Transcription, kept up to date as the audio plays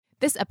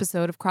This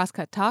episode of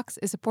Crosscut Talks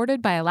is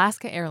supported by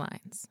Alaska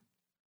Airlines.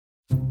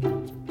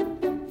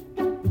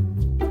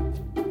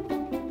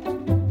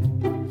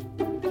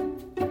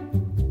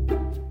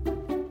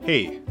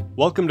 Hey,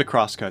 welcome to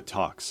Crosscut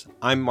Talks.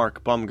 I'm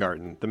Mark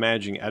Baumgarten, the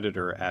managing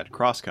editor at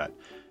Crosscut,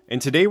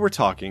 and today we're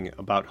talking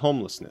about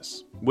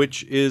homelessness,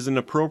 which is an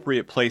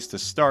appropriate place to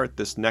start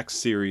this next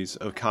series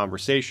of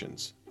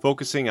conversations,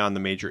 focusing on the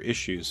major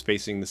issues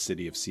facing the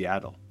city of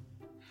Seattle.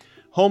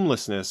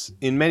 Homelessness,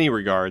 in many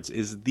regards,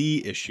 is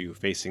the issue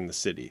facing the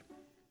city.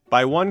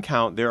 By one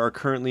count, there are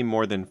currently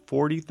more than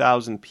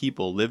 40,000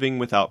 people living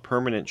without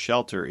permanent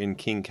shelter in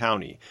King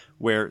County,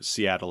 where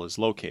Seattle is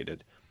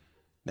located.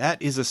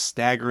 That is a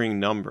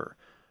staggering number,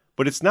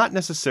 but it's not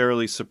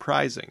necessarily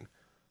surprising.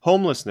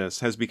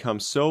 Homelessness has become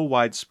so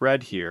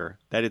widespread here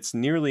that it's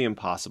nearly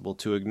impossible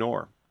to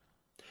ignore.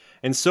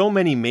 And so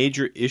many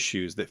major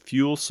issues that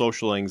fuel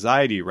social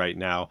anxiety right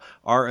now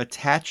are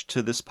attached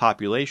to this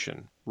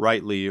population,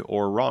 rightly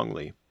or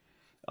wrongly.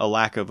 A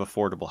lack of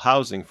affordable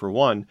housing, for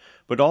one,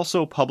 but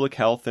also public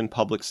health and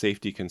public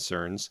safety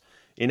concerns,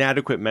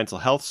 inadequate mental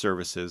health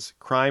services,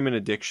 crime and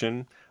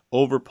addiction,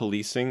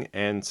 over-policing,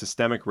 and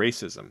systemic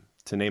racism,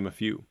 to name a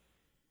few.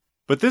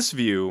 But this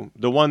view,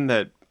 the one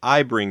that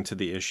I bring to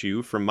the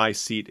issue from my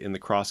seat in the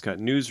Crosscut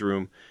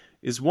newsroom,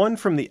 is one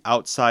from the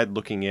outside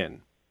looking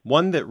in,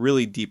 one that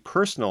really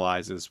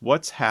depersonalizes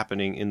what's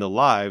happening in the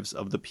lives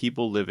of the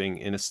people living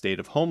in a state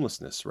of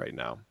homelessness right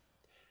now.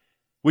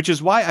 Which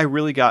is why I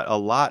really got a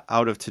lot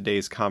out of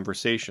today's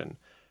conversation.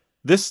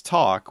 This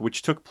talk,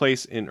 which took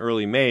place in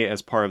early May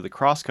as part of the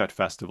Crosscut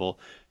Festival,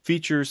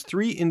 features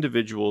 3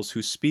 individuals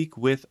who speak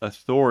with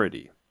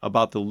authority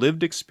about the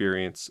lived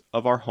experience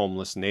of our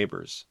homeless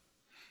neighbors.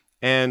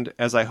 And,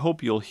 as I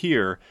hope you'll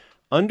hear,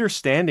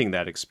 understanding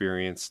that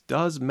experience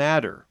does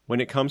matter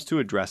when it comes to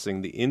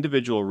addressing the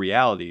individual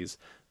realities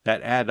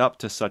that add up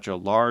to such a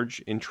large,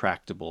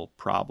 intractable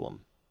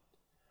problem.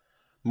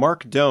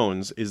 Mark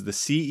Dones is the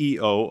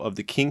CEO of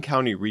the King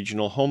County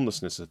Regional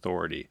Homelessness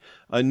Authority,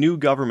 a new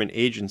government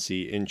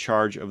agency in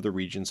charge of the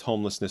region's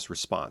homelessness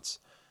response.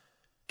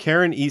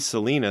 Karen E.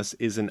 Salinas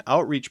is an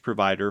outreach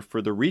provider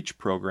for the REACH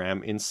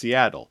program in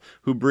Seattle,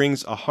 who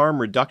brings a harm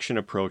reduction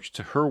approach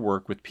to her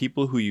work with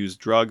people who use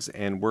drugs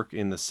and work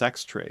in the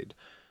sex trade.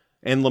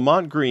 And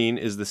Lamont Green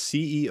is the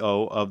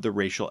CEO of the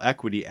Racial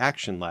Equity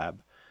Action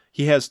Lab.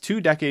 He has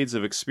 2 decades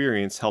of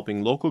experience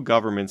helping local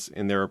governments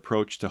in their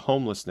approach to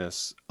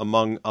homelessness,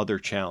 among other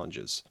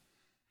challenges.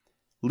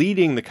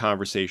 Leading the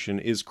conversation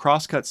is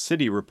Crosscut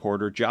City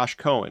reporter Josh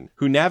Cohen,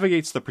 who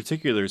navigates the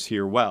particulars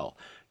here well,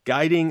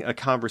 guiding a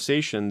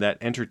conversation that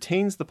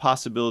entertains the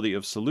possibility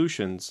of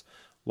solutions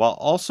while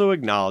also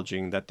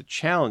acknowledging that the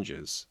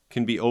challenges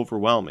can be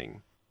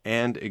overwhelming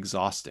and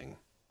exhausting.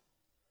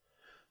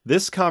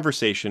 This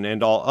conversation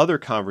and all other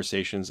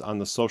conversations on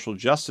the social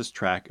justice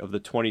track of the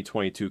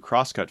 2022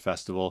 Crosscut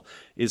Festival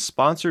is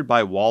sponsored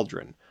by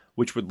Waldron,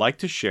 which would like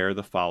to share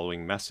the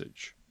following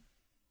message.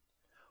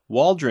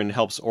 Waldron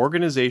helps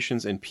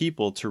organizations and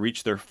people to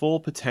reach their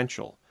full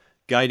potential,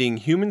 guiding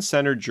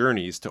human-centered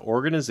journeys to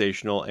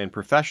organizational and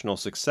professional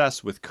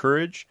success with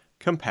courage,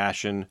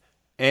 compassion,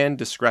 and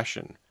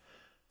discretion.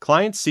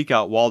 Clients seek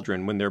out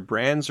Waldron when their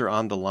brands are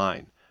on the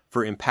line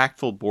for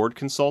impactful board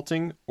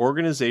consulting,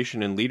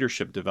 organization and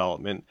leadership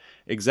development,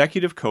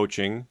 executive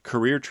coaching,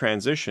 career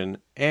transition,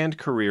 and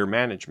career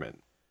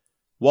management.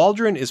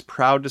 Waldron is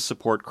proud to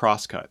support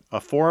Crosscut,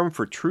 a forum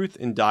for truth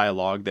and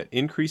dialogue that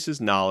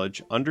increases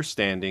knowledge,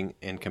 understanding,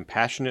 and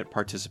compassionate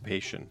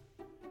participation.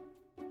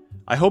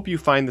 I hope you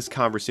find this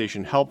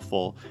conversation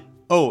helpful.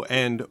 Oh,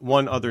 and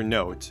one other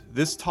note,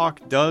 this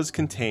talk does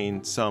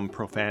contain some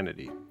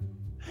profanity.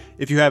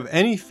 If you have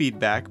any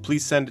feedback,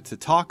 please send it to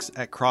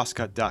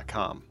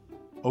talks@crosscut.com.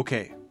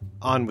 Okay,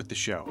 on with the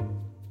show.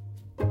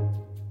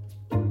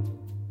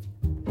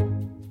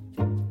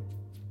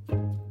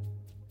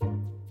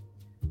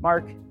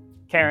 Mark,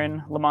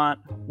 Karen, Lamont,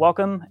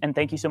 welcome, and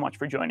thank you so much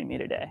for joining me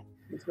today.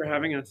 Thanks for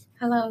having us.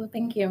 Hello,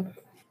 thank you.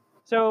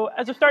 So,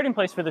 as a starting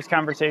place for this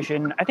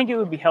conversation, I think it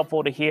would be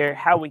helpful to hear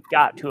how we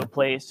got to a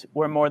place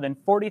where more than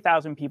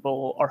 40,000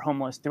 people are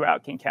homeless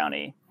throughout King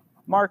County.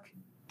 Mark,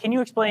 can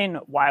you explain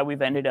why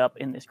we've ended up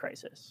in this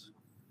crisis?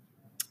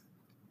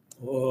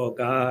 Oh,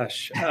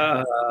 gosh.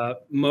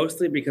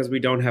 Mostly because we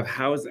don't have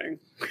housing.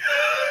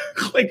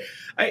 I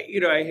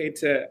hate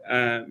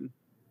to,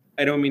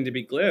 I don't mean to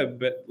be glib,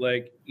 but how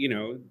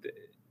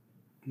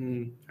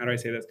do I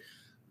say this?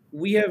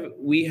 We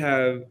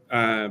have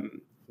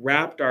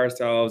wrapped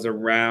ourselves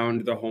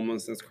around the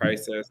homelessness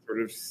crisis, sort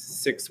of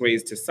 6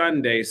 ways to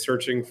Sunday,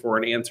 searching for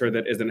an answer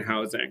that isn't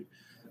housing.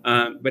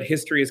 But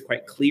history is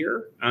quite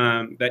clear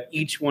that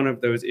each one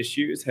of those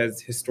issues has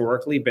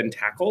historically been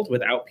tackled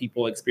without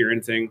people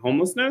experiencing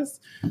homelessness,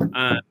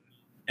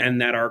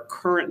 and that our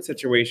current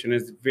situation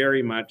is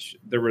very much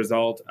the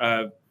result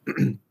of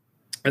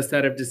a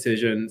set of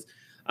decisions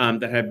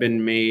that have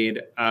been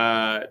made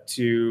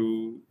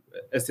to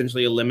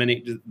essentially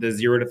eliminate the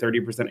 0 to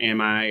 30%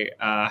 AMI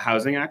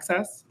housing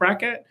access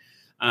bracket,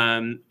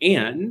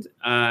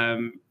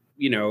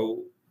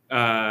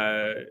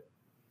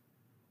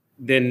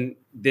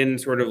 then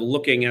sort of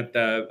looking at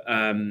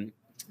the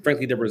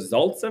frankly the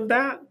results of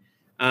that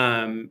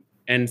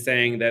and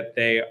saying that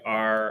they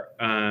are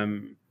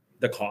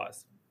the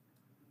cause.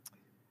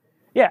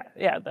 Yeah,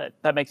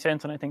 that makes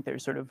sense, and I think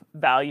there's sort of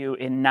value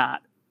in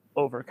not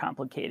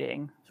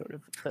overcomplicating sort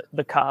of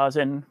the cause,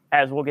 and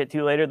as we'll get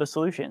to later, the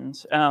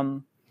solutions.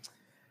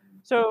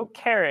 So,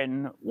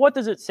 Karen, what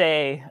does it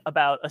say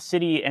about a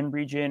city and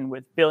region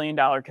with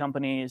billion-dollar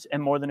companies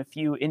and more than a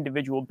few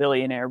individual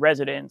billionaire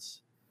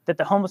residents that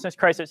the homelessness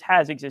crisis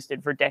has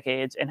existed for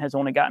decades and has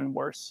only gotten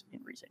worse in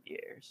recent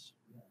years?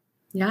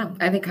 Yeah,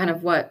 I think kind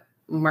of what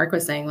Mark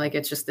was saying, like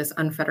it's just this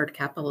unfettered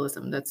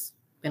capitalism that's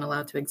been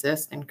allowed to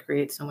exist and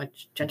create so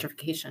much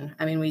gentrification.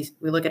 I mean, we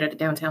look at it at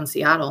downtown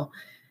Seattle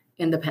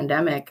in the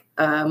pandemic,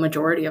 a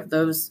majority of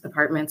those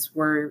apartments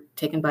were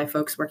taken by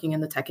folks working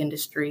in the tech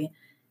industry.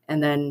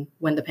 And then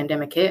when the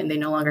pandemic hit and they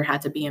no longer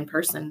had to be in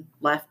person,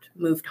 left,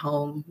 moved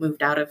home,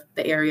 moved out of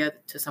the area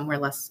to somewhere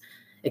less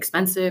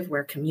expensive,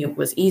 where commute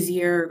was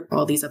easier,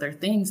 all these other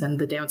things. And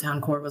the downtown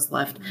core was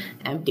left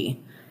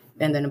empty.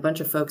 And then a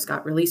bunch of folks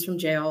got released from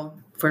jail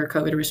for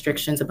COVID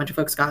restrictions. A bunch of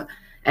folks got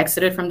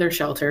exited from their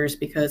shelters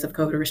because of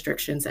COVID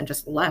restrictions and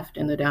just left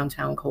in the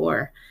downtown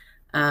core.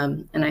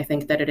 And I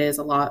think that it is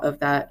a lot of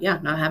that,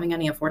 not having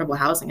any affordable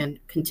housing and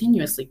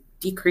continuously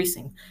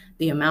decreasing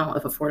the amount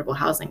of affordable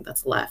housing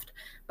that's left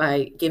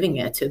by giving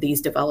it to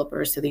these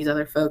developers, to these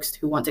other folks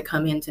who want to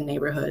come into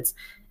neighborhoods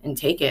and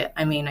take it.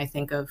 I mean, I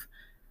think of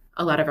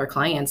a lot of our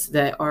clients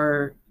that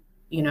are,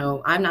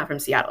 I'm not from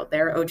Seattle.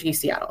 They're OG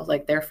Seattle.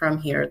 Like they're from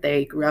here.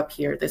 They grew up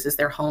here. This is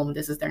their home.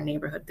 This is their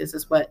neighborhood. This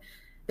is what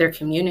their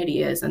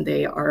community is. And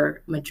they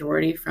are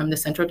majority from the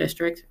Central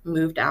District,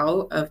 moved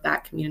out of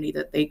that community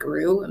that they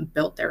grew and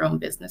built their own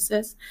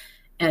businesses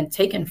and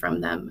taken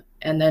from them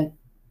and then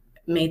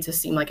made to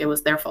seem like it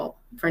was their fault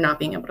for not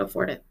being able to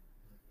afford it.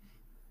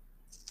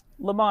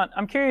 Lamont,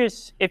 I'm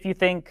curious if you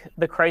think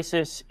the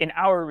crisis in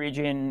our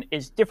region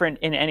is different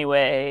in any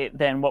way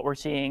than what we're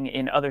seeing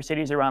in other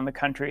cities around the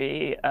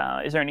country.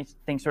 Is there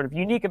anything sort of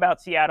unique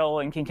about Seattle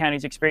and King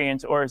County's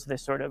experience, or is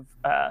this sort of,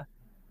 a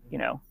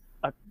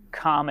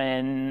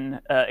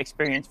common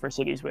experience for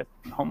cities with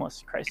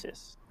homeless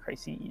crises?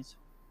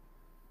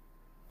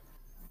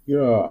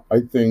 Yeah,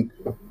 I think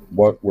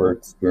what we're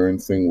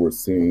experiencing, we're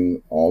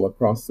seeing all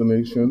across the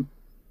nation,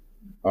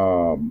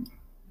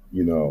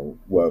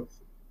 with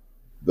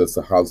this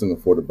housing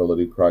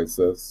affordability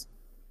crisis,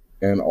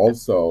 and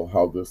also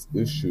how this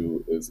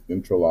issue is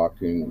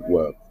interlocking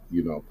with,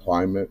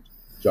 climate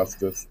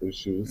justice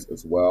issues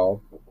as well,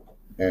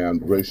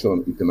 and racial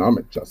and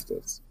economic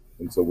justice.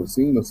 And so we're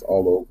seeing this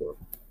all over.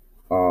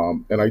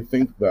 And I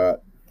think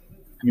that,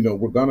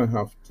 we're going to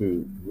have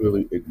to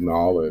really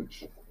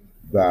acknowledge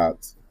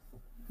that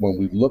when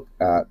we look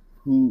at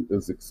who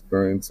is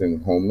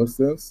experiencing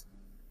homelessness,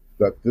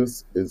 that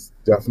this is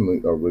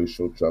definitely a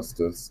racial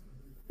justice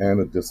and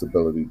a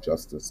disability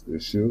justice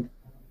issue.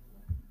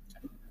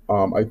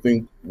 I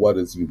think what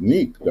is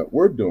unique that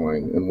we're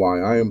doing and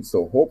why I am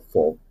so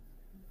hopeful,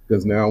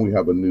 because now we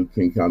have a new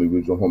King County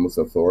Regional Homeless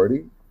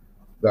Authority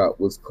that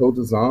was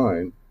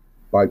co-designed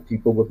by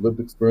people with lived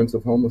experience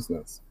of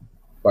homelessness,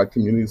 by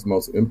communities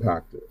most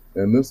impacted.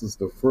 And this is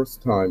the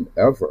first time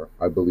ever,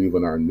 I believe,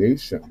 in our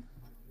nation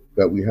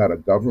that we had a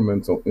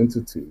governmental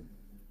entity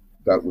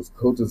that was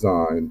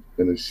co-designed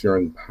and is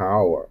sharing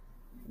power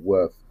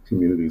with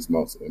communities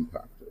most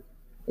impacted.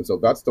 And so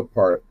that's the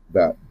part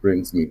that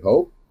brings me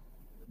hope.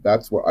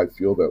 That's where I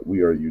feel that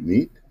we are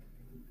unique.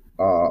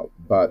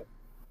 But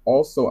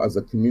also as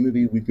a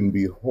community, we can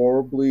be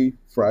horribly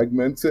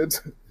fragmented.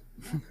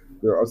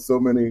 There are so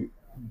many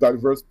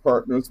diverse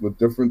partners with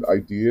different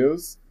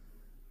ideas.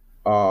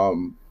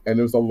 And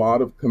there's a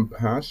lot of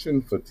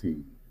compassion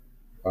fatigue.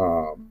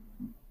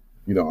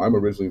 I'm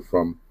originally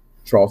from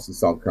Charleston,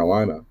 South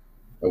Carolina.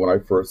 And when I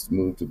first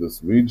moved to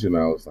this region,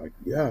 I was like,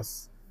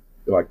 yes,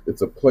 like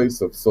it's a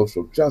place of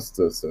social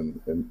justice and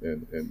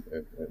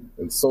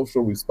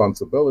social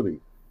responsibility.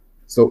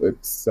 So it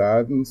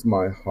saddens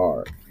my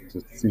heart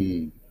to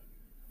see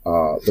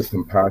the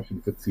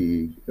compassion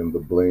fatigue and the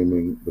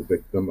blaming the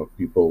victim of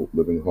people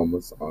living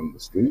homeless on the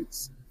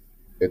streets.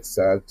 It's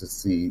sad to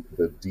see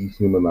the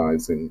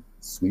dehumanizing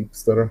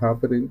sweeps that are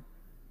happening.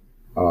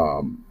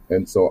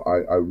 And so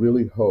I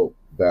really hope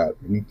that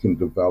we can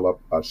develop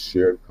a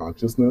shared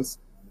consciousness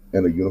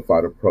and a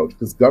unified approach,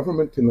 because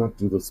government cannot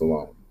do this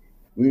alone.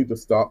 We need to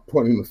stop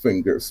pointing the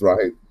fingers,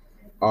 right?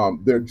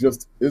 There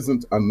just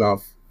isn't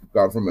enough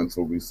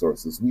governmental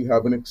resources. We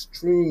have an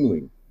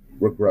extremely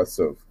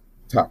regressive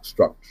tax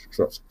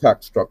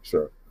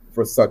structure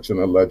for such an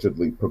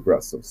allegedly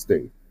progressive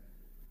state.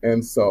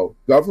 And so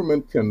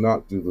government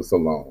cannot do this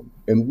alone.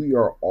 And we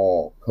are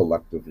all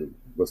collectively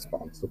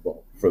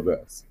responsible for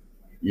this.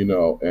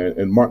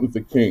 And Martin Luther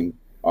King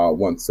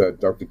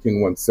Dr.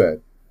 King once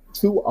said,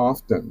 too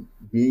often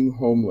being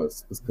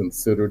homeless is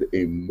considered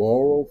a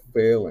moral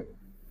failing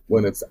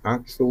when it's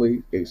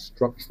actually a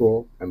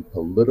structural and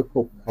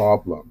political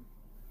problem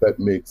that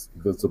makes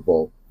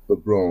visible the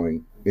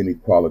growing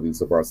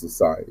inequalities of our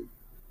society.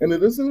 And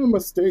it isn't a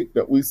mistake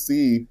that we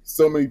see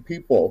so many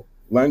people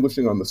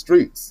languishing on the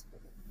streets.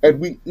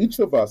 And each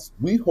of us,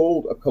 we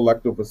hold a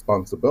collective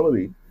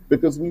responsibility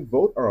because we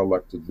vote our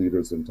elected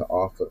leaders into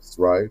office,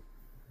 right?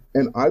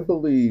 And I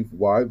believe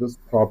why this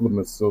problem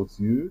is so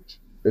huge,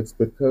 it's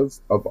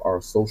because of our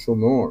social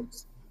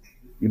norms.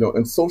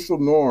 And social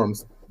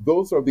norms,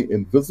 those are the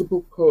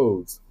invisible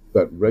codes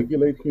that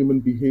regulate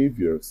human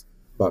behaviors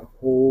but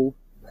hold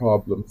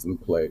problems in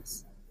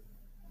place.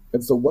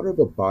 And so what are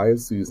the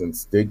biases and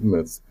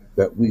stigmas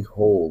that we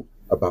hold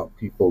about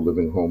people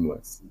living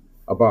homeless,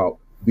 about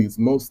these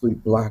mostly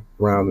Black,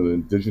 brown, and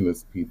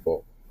indigenous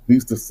people,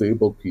 these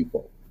disabled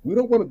people? We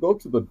don't want to go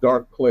to the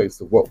dark place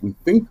of what we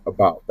think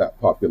about that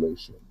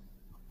population.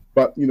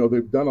 But,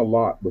 they've done a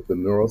lot with the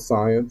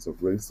neuroscience of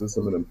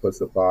racism and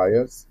implicit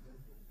bias.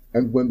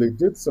 And when they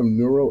did some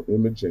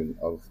neuroimaging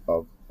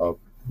of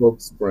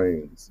folks'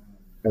 brains,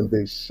 and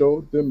they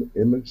showed them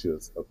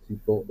images of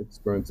people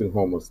experiencing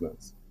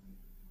homelessness,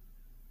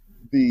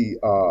 the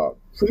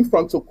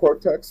prefrontal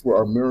cortex, where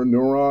our mirror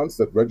neurons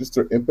that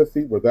register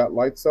empathy, where that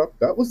lights up,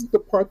 that wasn't the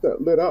part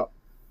that lit up.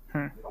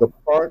 The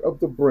part of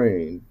the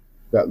brain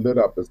that lit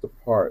up is the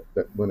part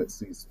that when it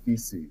sees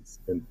feces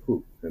and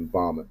poop and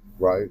vomit,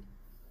 right?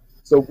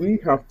 So we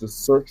have to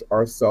search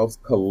ourselves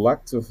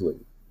collectively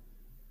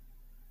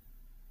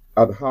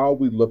at how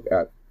we look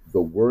at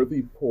the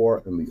worthy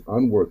poor and the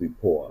unworthy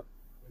poor,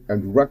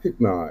 and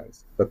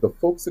recognize that the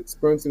folks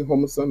experiencing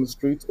homelessness on the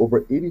streets,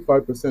 over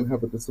 85%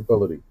 have a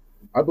disability.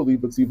 I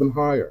believe it's even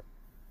higher,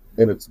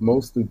 and it's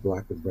mostly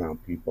Black and brown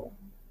people.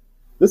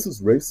 This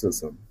is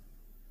racism.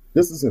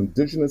 This is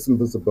indigenous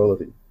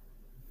invisibility,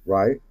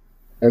 right?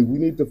 And we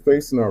need to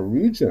face in our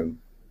region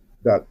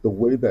that the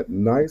way that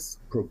nice,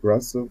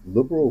 progressive,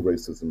 liberal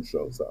racism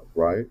shows up,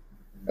 right?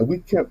 And we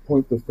can't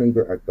point the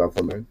finger at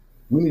government.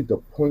 We need to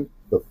point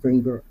the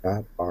finger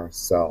at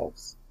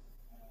ourselves.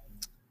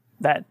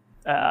 That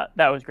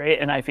was great,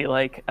 and I feel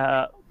like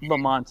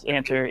Lamont's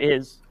answer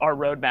is our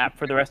roadmap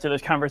for the rest of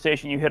this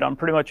conversation. You hit on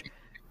pretty much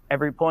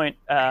every point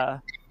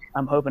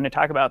I'm hoping to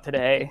talk about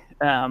today.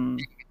 The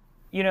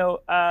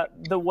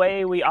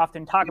way we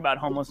often talk about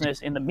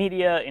homelessness in the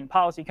media, in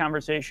policy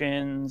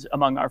conversations,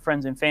 among our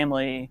friends and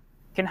family,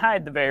 can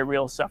hide the very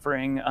real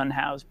suffering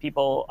unhoused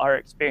people are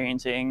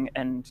experiencing.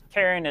 And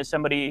Karen, as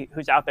somebody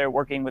who's out there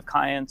working with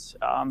clients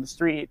on the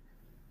street,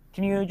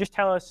 can you just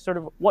tell us sort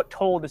of what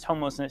toll does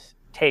homelessness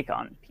take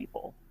on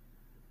people?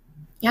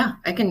 Yeah,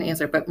 I can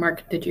answer. But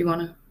Mark, did you want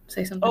to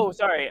say something? Oh,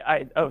 sorry.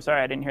 I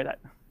didn't hear that.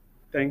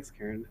 Thanks,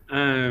 Karen.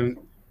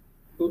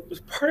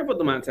 Part of what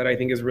Lamont said, I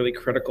think, is really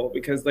critical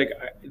because,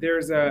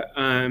 there's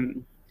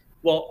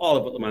all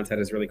of what Lamont said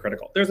is really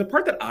critical. There's a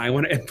part that I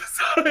want to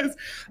emphasize,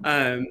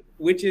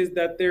 which is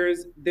that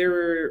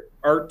there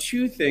are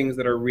two things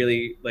that are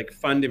really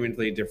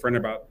fundamentally different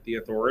about the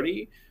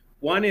authority.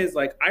 One is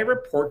I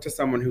report to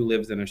someone who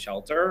lives in a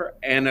shelter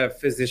and a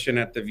physician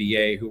at the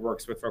VA who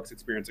works with folks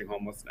experiencing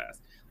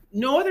homelessness.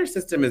 No other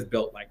system is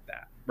built like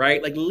that,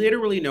 right?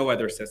 Literally no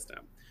other system.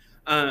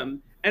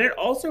 And it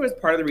also is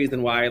part of the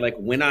reason why,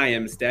 when I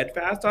am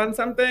steadfast on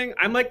something,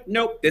 I'm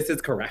nope, this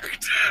is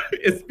correct.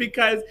 It's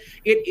because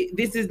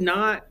this is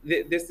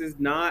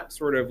not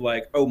sort of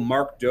oh,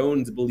 Mark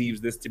Jones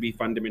believes this to be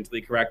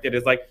fundamentally correct. It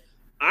is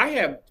I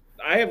have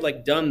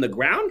done the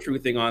ground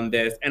truthing on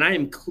this, and I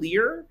am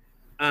clear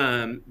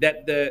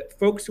that the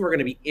folks who are going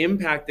to be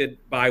impacted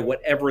by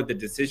whatever the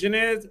decision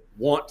is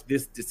want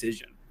this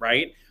decision,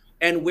 right?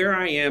 And where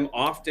I am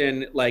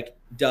often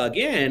dug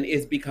in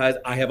is because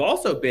I have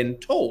also been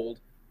told,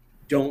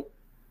 don't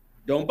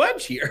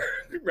budge here,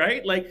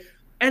 right?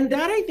 And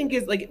that I think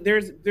is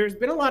there's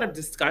been a lot of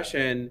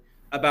discussion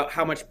about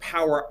how much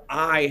power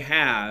I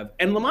have.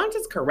 And Lamont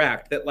is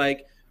correct that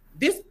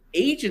this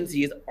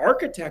agency is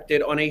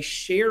architected on a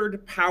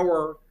shared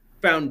power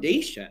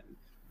foundation.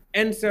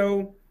 And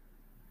so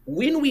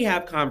when we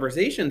have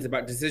conversations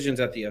about decisions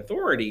at the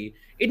authority,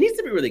 it needs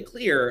to be really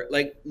clear,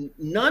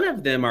 none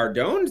of them are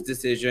Doan's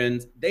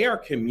decisions, they are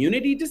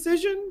community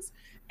decisions.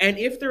 And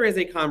if there is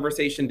a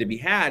conversation to be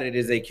had, it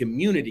is a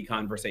community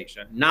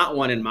conversation, not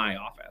one in my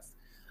office.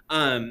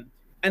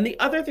 And the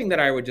other thing that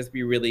I would just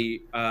be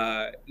really,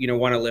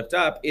 want to lift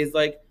up is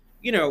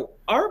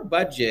our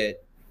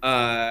budget,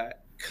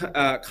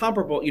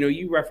 comparable.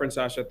 You referenced,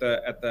 Josh, at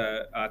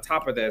the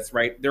top of this,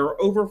 right? There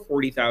are over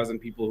 40,000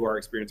 people who are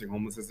experiencing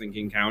homelessness in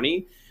King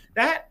County.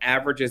 That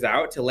averages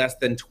out to less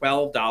than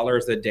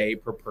 $12 a day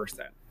per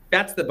person.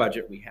 That's the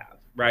budget we have,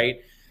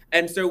 right?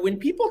 And so when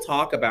people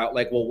talk about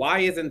well, why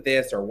isn't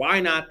this or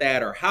why not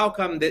that or how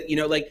come that,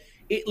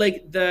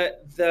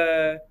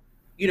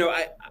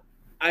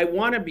 I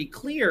want to be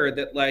clear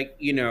that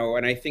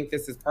and I think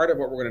this is part of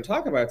what we're going to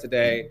talk about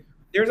today.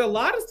 There's a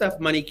lot of stuff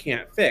money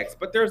can't fix,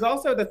 but there's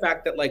also the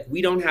fact that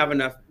we don't have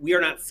enough, we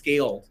are not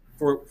scaled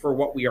for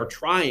what we are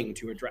trying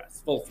to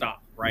address, full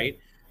stop, right?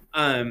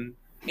 And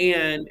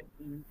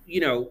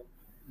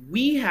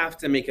we have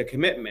to make a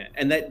commitment,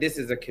 and that this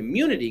is a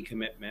community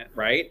commitment,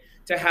 right?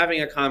 To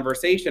having a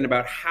conversation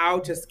about how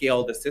to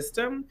scale the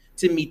system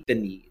to meet the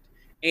need.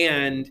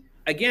 And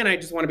again, I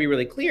just want to be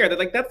really clear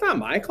that that's not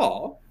my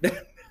call.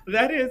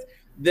 That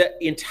the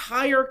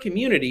entire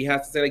community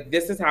has to say, like,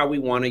 this is how we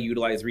want to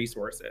utilize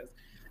resources.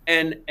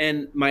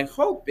 And my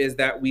hope is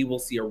that we will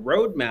see a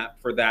roadmap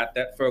for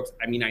that folks,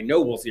 I mean, I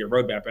know we'll see a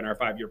roadmap in our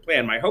 5-year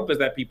plan. My hope is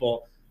that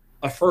people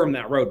affirm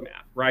that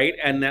roadmap, right?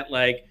 And that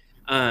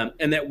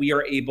and that we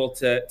are able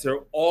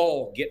to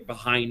all get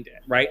behind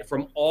it, right?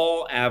 From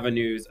all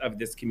avenues of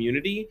this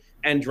community,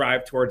 and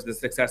drive towards the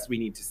success we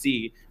need to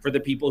see for the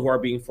people who are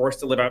being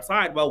forced to live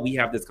outside while we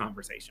have this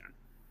conversation.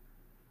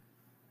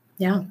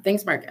 Yeah,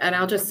 thanks, Mark. And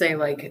I'll just say,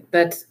 like,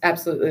 that's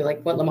absolutely,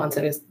 like, what Lamont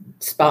said is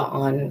spot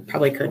on,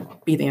 probably could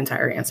be the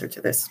entire answer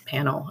to this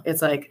panel.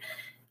 It's like,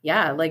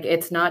 yeah, like,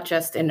 it's not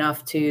just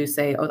enough to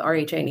say, oh, the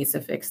RHA needs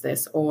to fix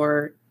this,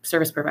 or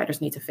service providers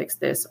need to fix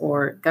this,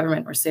 or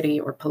government or city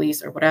or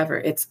police or whatever.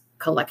 It's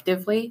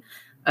collectively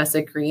us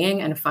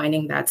agreeing and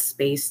finding that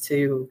space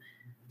to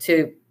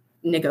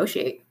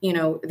negotiate. You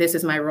know, this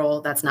is my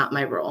role, that's not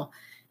my role.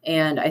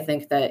 And I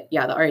think that,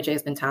 yeah, the RHA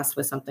has been tasked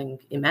with something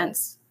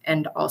immense,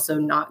 and also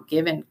not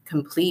given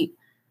complete,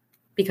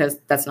 because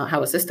that's not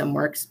how a system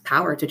works,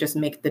 power to just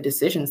make the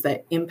decisions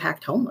that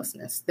impact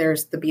homelessness.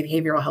 There's the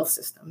behavioral health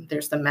system,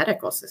 there's the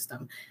medical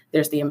system,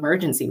 there's the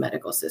emergency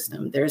medical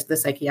system, there's the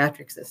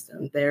psychiatric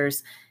system,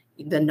 there's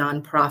the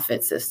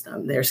nonprofit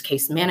system, there's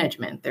case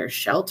management, there's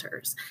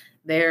shelters,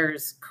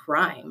 there's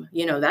crime.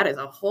 You know, that is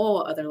a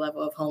whole other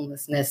level of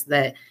homelessness.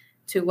 That,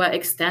 to what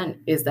extent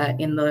is that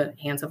in the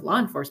hands of law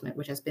enforcement,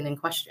 which has been in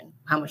question?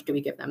 How much do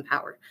we give them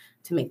power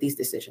to make these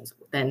decisions?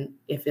 Then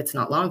if it's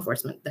not law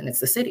enforcement, then it's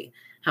the city.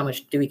 How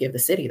much do we give the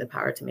city the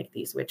power to make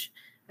these? Which,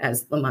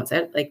 as Lamont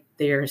said, like,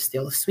 there are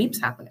still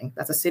sweeps happening.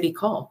 That's a city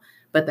call.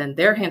 But then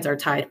their hands are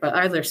tied by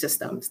other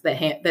systems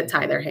that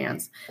tie their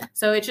hands.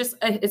 So it's just,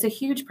 it's a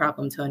huge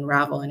problem to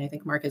unravel. And I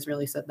think Mark has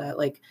really said that,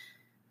 like,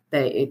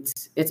 that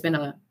it's been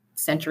a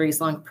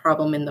centuries-long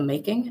problem in the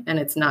making, and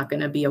it's not going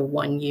to be a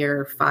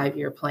 1-year,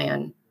 5-year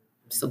plan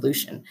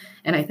solution.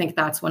 And I think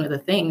that's one of the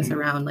things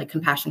around, like,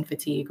 compassion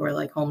fatigue or,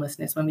 like,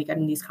 homelessness, when we get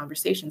in these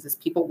conversations, is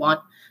people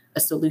want a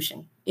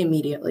solution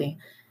immediately,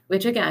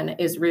 which again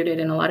is rooted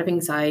in a lot of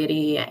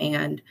anxiety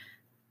and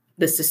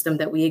the system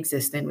that we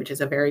exist in, which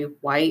is a very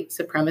white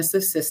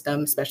supremacist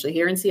system, especially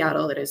here in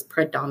Seattle, that is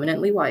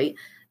predominantly white,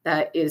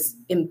 that is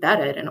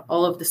embedded in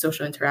all of the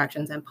social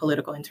interactions and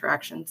political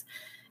interactions.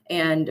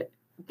 And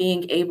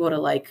being able to,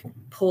 like,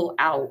 pull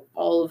out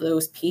all of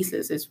those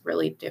pieces is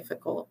really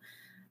difficult.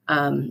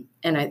 And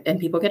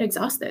people get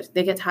exhausted.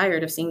 They get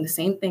tired of seeing the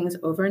same things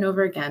over and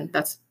over again.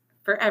 That's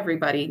for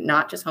everybody,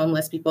 not just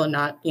homeless people,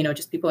 not, you know,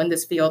 just people in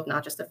this field,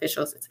 not just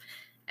officials. It's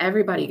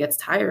everybody gets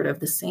tired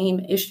of the same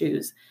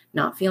issues,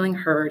 not feeling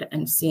heard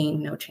and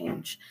seeing no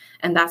change.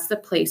 And that's the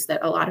place that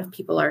a lot of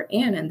people are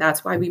in. And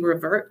that's why we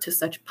revert to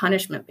such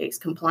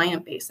punishment-based,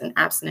 compliant-based, and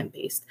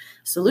abstinent-based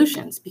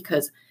solutions,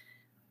 because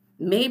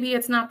maybe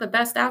it's not the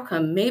best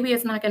outcome. Maybe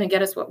it's not going to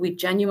get us what we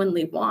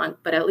genuinely want,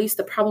 but at least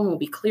the problem will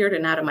be cleared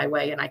and out of my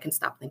way, and I can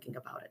stop thinking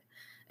about it.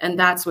 And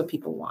that's what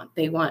people want.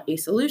 They want a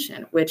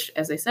solution, which,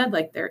 as I said,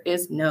 like, there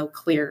is no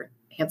clear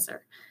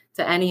answer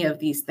to any of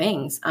these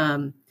things.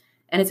 And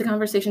it's a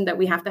conversation that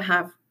we have to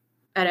have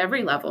at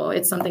every level.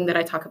 It's something that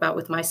I talk about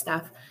with my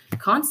staff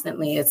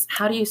constantly. It's,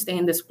 how do you stay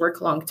in this work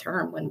long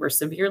term when we're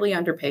severely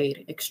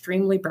underpaid,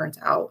 extremely burnt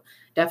out,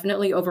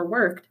 definitely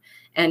overworked,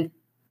 and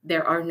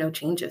there are no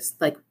changes?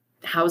 Like,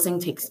 housing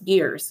takes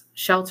years.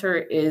 Shelter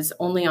is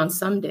only on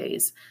some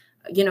days.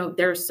 You know,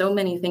 there are so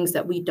many things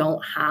that we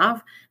don't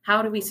have.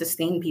 How do we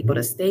sustain people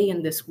to stay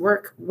in this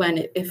work when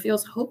it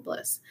feels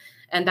hopeless?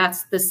 And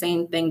that's the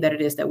same thing that it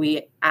is that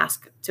we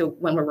ask to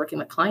when we're working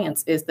with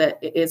clients, is that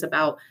it is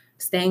about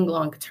staying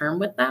long term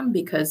with them,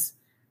 because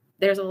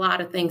there's a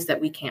lot of things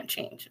that we can't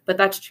change. But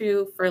that's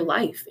true for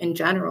life in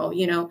general,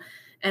 you know.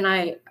 And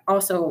I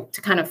also,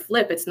 to kind of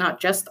flip, it's not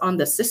just on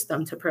the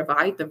system to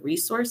provide the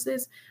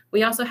resources.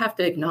 We also have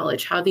to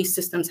acknowledge how these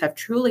systems have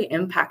truly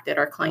impacted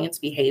our clients'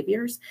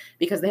 behaviors,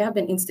 because they have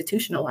been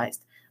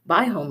institutionalized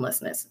by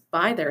homelessness,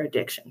 by their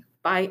addiction,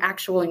 by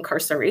actual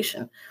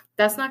incarceration.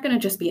 That's not going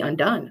to just be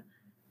undone.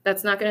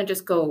 That's not going to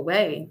just go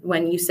away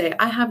when you say,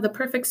 I have the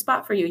perfect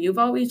spot for you, you've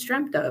always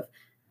dreamt of.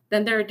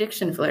 Then their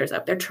addiction flares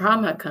up, their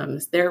trauma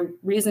comes, their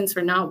reasons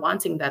for not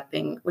wanting that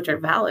thing, which are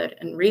valid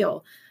and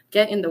real,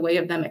 get in the way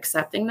of them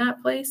accepting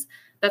that place.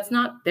 That's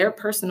not their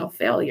personal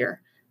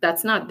failure.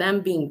 That's not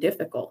them being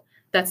difficult.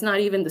 That's not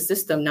even the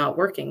system not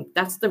working.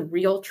 That's the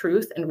real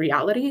truth and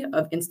reality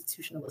of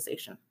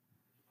institutionalization.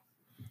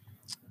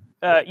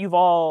 You've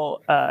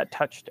all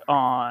touched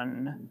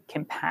on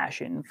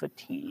compassion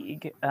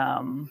fatigue.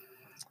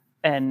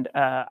 And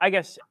I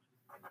guess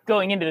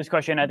going into this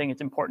question, I think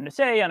it's important to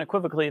say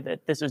unequivocally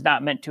that this is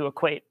not meant to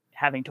equate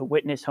having to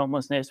witness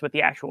homelessness with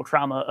the actual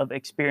trauma of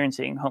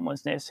experiencing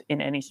homelessness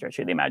in any stretch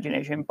of the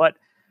imagination. But,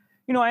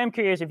 you know, I am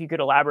curious if you could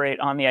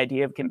elaborate on the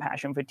idea of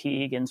compassion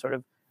fatigue and sort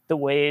of the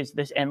ways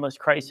this endless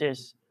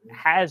crisis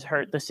has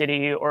hurt the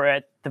city, or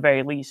at the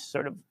very least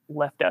sort of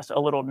left us a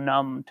little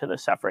numb to the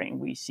suffering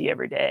we see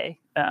every day.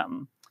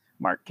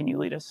 Mark, can you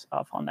lead us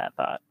off on that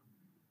thought?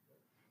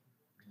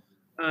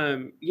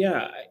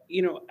 Yeah,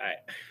 you know,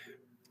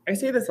 I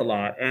say this a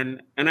lot,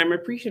 and I'm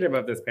appreciative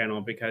of this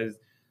panel because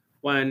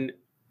one,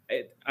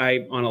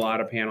 I'm on a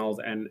lot of panels,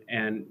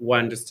 and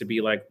one, just to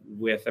be like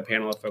with a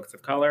panel of folks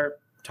of color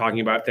talking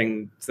about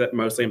things that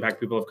mostly impact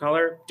people of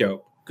color,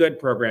 dope, good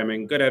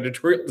programming, good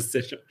editorial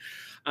decision.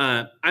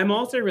 I'm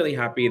also really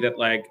happy that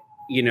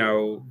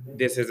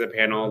this is a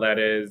panel that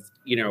is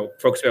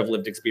folks who have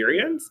lived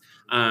experience,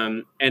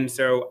 and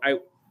so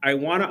I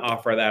want to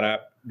offer that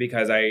up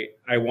because I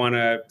want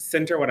to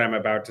center what I'm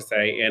about to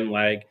say in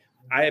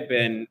I have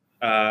been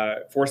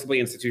forcibly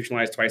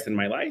institutionalized twice in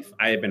my life.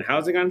 I have been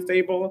housing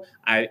unstable.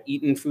 I've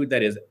eaten food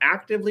that is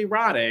actively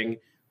rotting.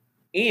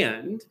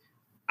 And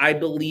I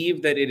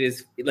believe that it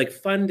is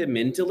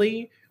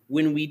fundamentally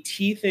when we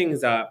tee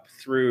things up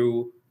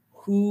through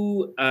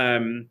who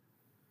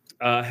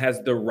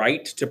has the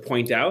right to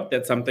point out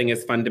that something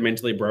is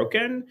fundamentally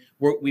broken,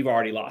 we've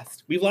already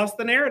lost. We've lost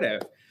the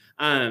narrative.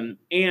 From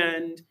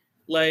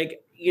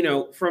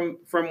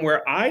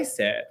where I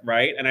sit,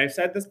 right? And I've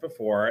said this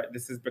before,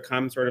 this has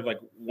become sort of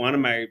one of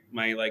my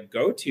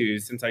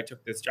go-tos since I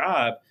took this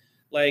job.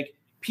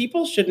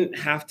 People shouldn't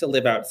have to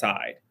live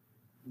outside.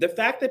 The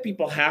fact that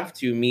people have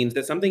to means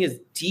that something is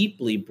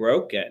deeply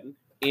broken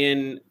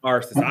in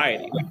our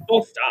society.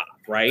 Full stop,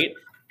 right?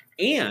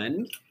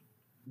 And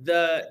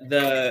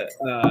the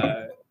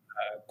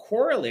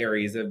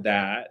corollaries of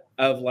that,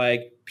 of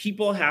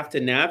people have to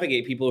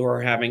navigate people who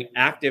are having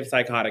active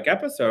psychotic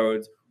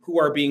episodes who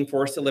are being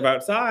forced to live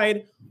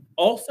outside,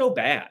 also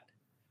bad.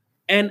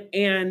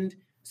 And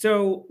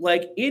so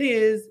it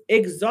is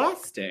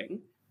exhausting.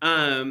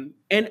 And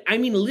I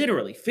mean,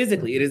 literally,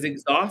 physically, it is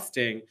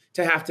exhausting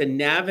to have to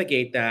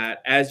navigate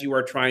that as you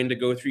are trying to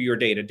go through your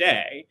day to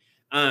day.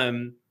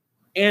 And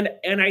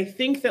I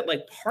think that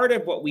part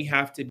of what we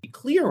have to be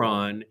clear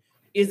on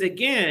is,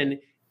 again,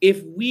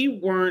 if we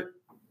weren't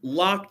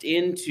locked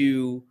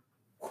into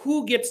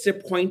who gets to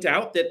point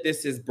out that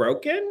this is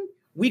broken,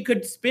 we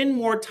could spend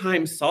more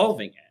time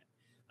solving it.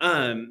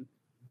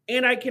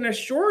 And I can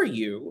assure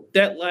you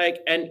that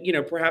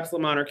perhaps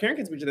Lamont or Karen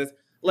can speak to this,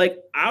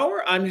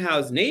 our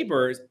unhoused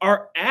neighbors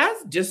are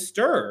as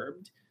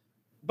disturbed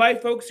by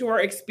folks who are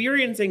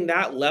experiencing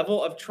that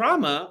level of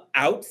trauma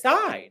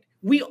outside.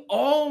 We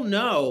all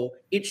know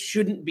it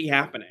shouldn't be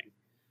happening.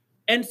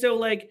 And so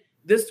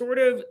the sort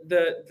of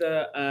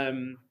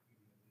the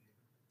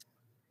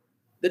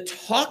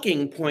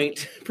talking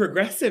point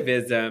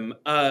progressivism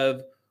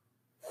of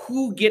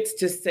who gets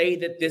to say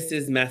that this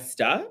is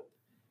messed up,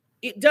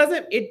 it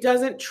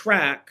doesn't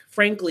track,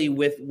 frankly,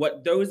 with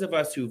what those of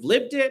us who've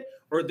lived it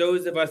or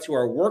those of us who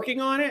are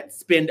working on it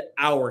spend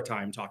our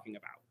time talking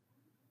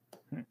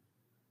about.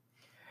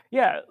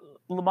 Yeah,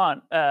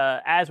 Lamont,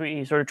 as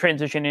we sort of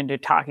transition into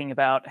talking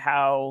about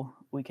how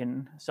we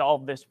can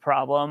solve this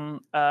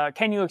problem,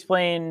 can you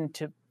explain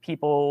to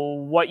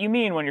people what you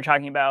mean when you're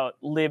talking about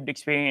lived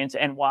experience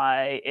and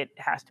why it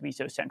has to be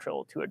so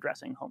central to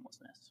addressing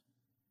homelessness?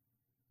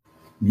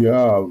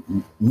 Yeah,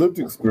 lived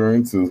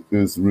experience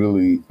is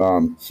really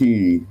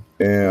key.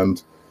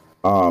 And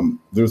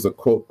there's a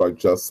quote by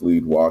Just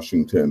Lead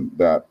Washington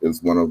that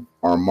is one of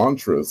our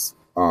mantras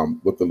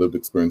with the Lived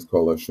Experience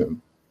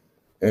Coalition.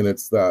 And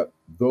it's that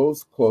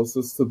those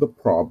closest to the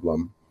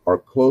problem are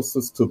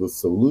closest to the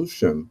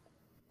solution,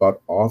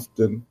 but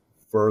often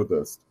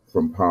furthest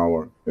from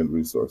power and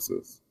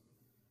resources.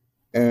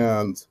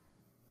 And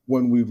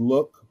when we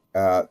look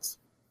at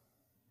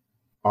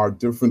our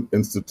different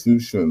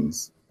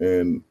institutions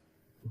and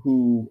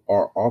who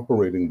are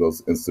operating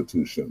those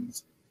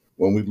institutions,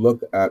 when we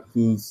look at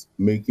who's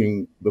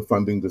making the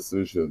funding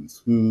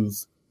decisions,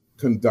 who's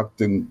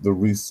conducting the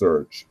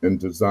research and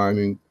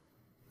designing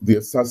the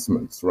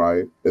assessments,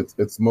 right?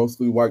 It's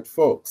mostly white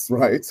folks,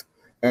 right?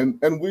 And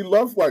we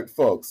love white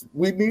folks.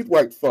 We need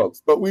white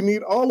folks, but we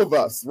need all of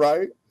us,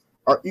 right?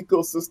 Our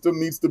ecosystem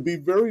needs to be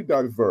very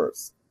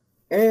diverse.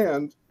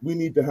 And we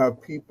need to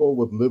have people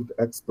with lived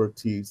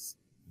expertise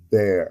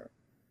there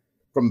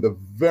from the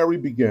very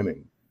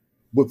beginning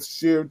with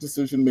shared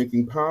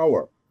decision-making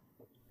power.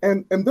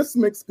 And this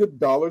makes good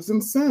dollars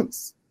and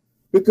cents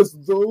because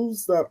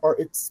those that are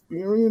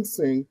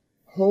experiencing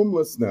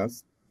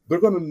homelessness,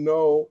 they're going to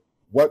know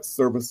what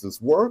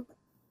services work,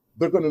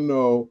 they're going to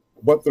know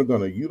what they're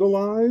going to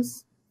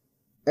utilize,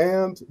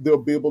 and they'll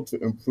be able to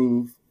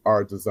improve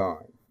our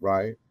design,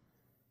 right?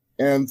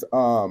 And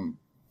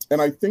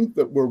I think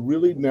that we're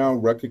really now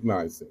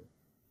recognizing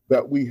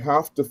that we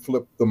have to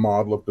flip the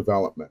model of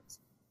development.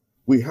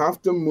 We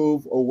have to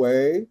move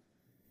away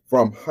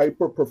from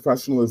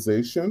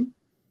hyper-professionalization.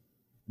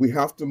 We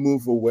have to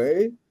move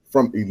away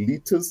from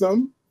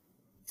elitism,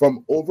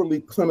 from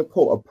overly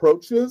clinical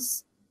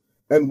approaches,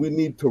 and we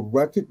need to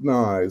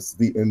recognize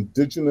the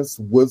indigenous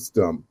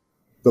wisdom,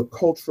 the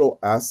cultural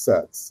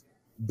assets,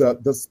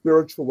 the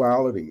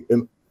spirituality,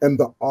 and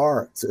the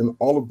arts, and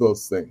all of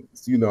those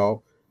things, you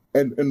know.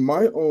 And in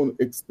my own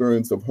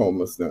experience of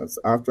homelessness,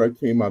 after I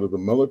came out of the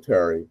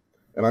military,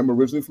 and I'm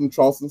originally from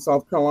Charleston,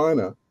 South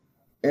Carolina,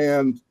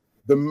 and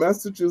the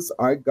messages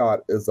I got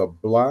as a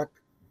Black,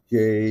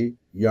 gay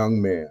young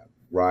man,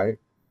 right?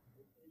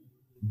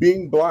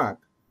 Being Black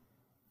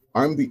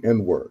I'm the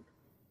N-word,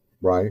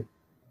 right?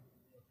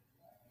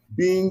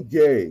 Being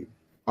gay,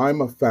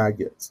 I'm a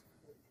faggot.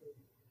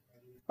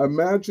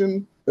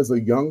 Imagine as a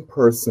young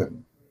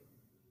person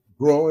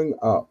growing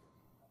up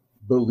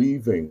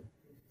believing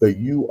that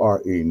you are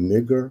a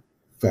nigger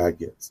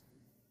faggot.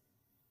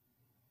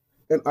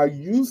 And I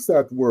use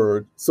that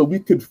word so we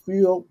could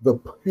feel the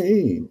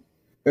pain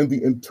and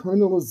the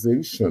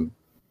internalization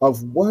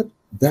of what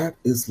that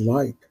is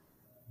like.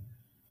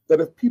 That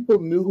if people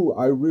knew who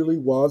I really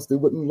was, they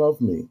wouldn't love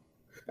me.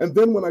 And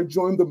then when I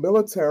joined the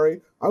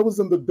military, I was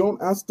in the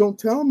don't ask, don't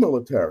tell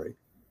military,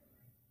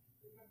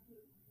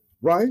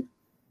 right?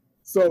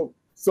 So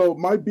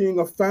my being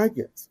a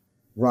faggot,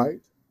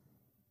 right?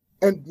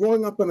 And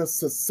growing up in a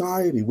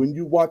society, when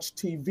you watch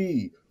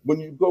TV, when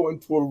you go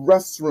into a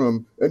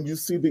restroom and you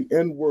see the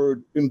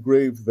N-word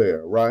engraved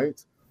there,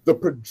 right? The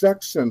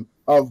projection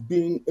of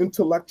being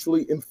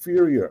intellectually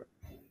inferior,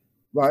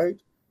 right?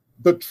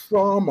 The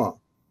trauma,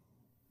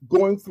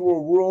 going through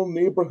a rural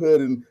neighborhood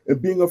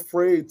and being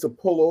afraid to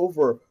pull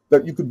over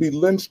that you could be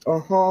lynched or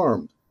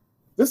harmed.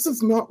 This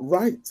is not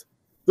right.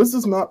 This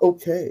is not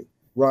okay,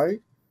 right?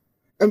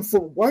 And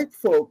for white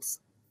folks,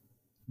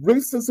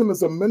 racism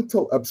is a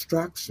mental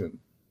abstraction.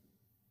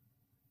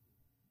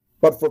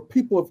 But for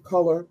people of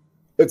color,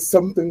 it's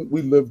something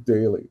we live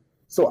daily.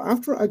 So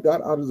after I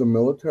got out of the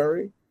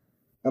military,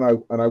 and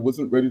I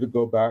wasn't ready to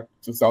go back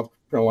to South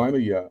Carolina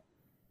yet,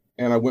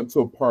 and I went to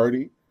a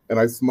party and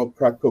I smoked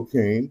crack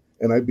cocaine,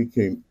 and I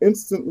became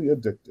instantly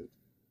addicted.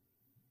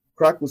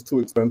 Crack was too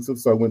expensive,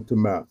 so I went to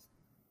meth.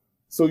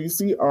 So you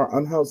see our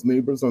unhoused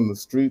neighbors on the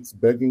streets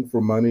begging for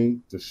money,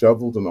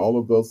 disheveled and all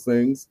of those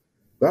things.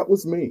 That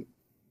was me.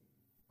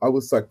 I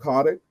was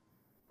psychotic.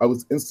 I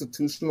was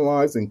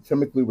institutionalized and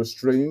chemically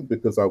restrained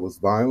because I was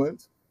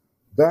violent.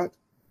 That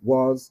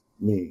was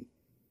me.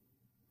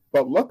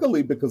 But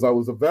luckily, because I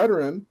was a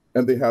veteran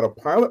and they had a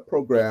pilot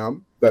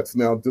program that's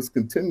now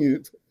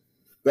discontinued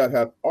that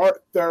had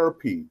art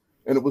therapy,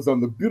 and it was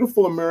on the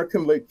beautiful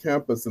American Lake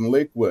campus in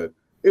Lakewood.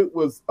 It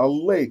was a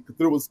lake,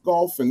 there was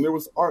golfing, there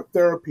was art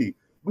therapy.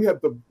 We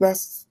had the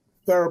best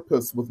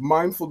therapists with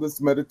mindfulness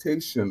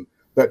meditation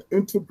that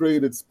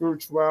integrated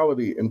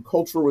spirituality and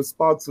cultural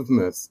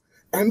responsiveness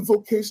and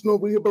vocational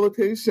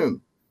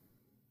rehabilitation,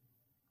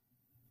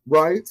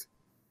 right?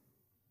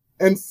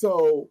 And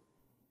so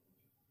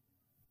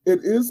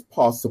it is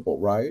possible,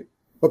 right?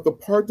 But the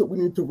part that we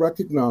need to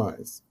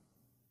recognize,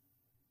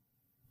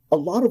 a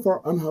lot of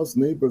our unhoused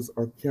neighbors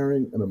are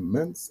carrying an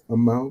immense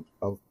amount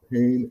of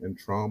pain and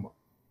trauma.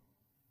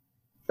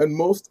 And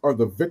most are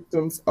the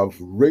victims of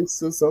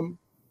racism,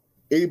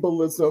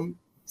 ableism,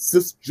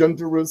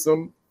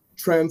 cisgenderism,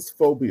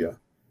 transphobia.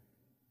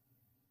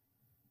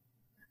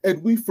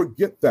 And we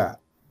forget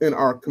that in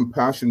our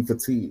compassion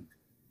fatigue,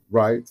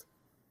 right?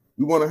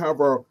 We want to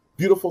have our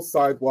beautiful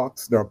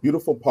sidewalks and our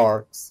beautiful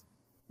parks.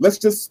 Let's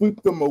just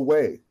sweep them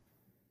away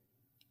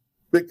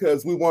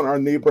because we want our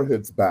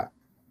neighborhoods back.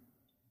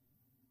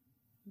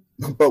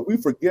 But we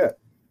forget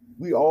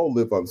we all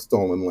live on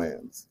stolen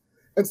lands.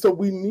 And so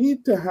we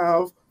need to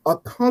have a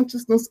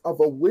consciousness of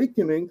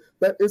awakening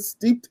that is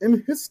steeped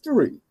in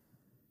history.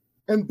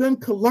 And then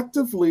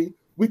collectively,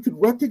 we could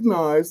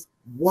recognize,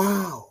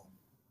 wow,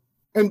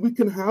 and we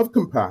can have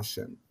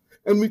compassion,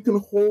 and we can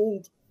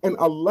hold and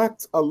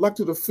elect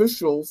elected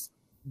officials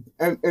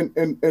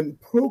and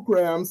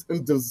programs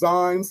and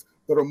designs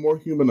that are more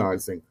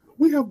humanizing.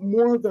 We have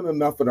more than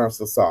enough in our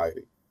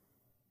society.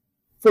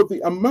 For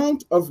the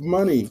amount of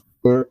money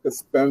America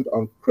spend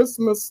on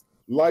Christmas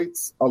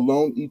lights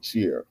alone each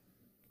year,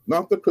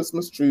 not the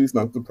Christmas trees,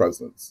 not the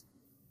presents,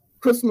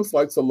 Christmas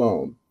lights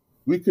alone,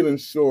 we can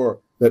ensure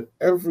that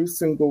every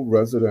single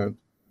resident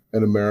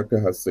in America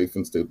has safe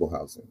and stable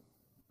housing.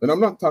 And I'm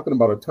not talking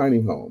about a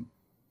tiny home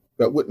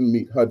that wouldn't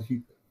meet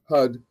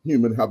HUD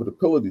human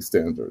habitability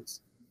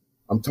standards.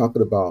 I'm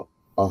talking about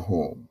a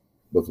home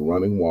with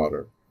running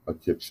water, a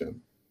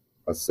kitchen,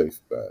 a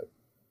safe bed.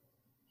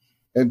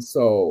 And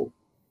so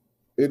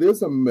it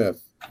is a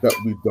myth that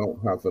we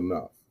don't have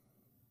enough.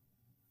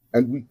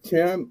 And we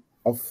can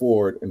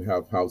afford and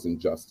have housing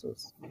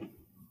justice.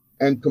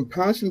 And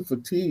compassion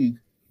fatigue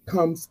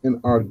comes in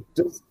our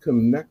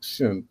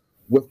disconnection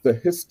with the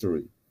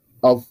history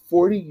of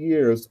 40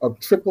 years of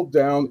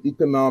trickle-down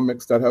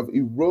economics that have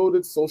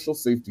eroded social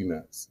safety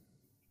nets.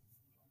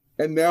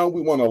 And now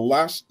we want to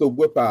lash the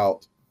whip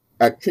out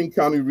at King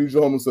County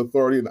Regional Homeless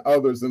Authority and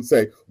others and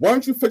say, why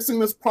aren't you fixing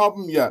this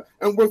problem yet?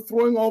 And we're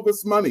throwing all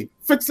this money.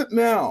 Fix it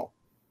now.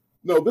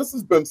 No, this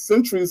has been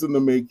centuries in the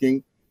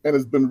making and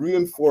has been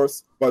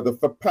reinforced by the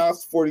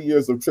past 40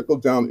 years of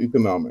trickle-down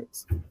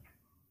economics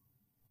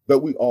that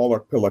we all are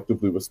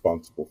collectively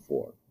responsible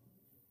for.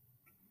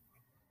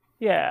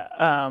 Yeah,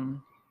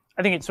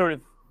 I think it's sort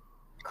of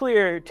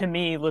clear to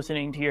me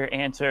listening to your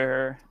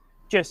answer,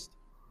 just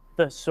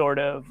the sort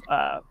of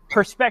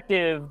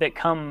perspective that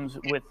comes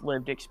with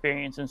lived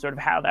experience and sort of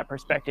how that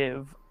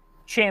perspective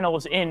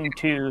channels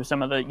into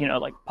some of the,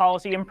 like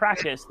policy and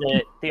practice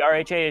that the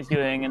RHA is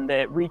doing and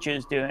that REACH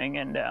is doing.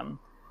 And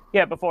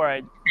before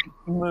I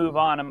move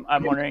on,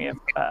 I'm wondering if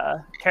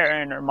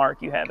Karen or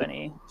Mark, you have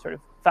any sort of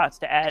thoughts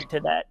to add to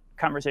that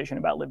conversation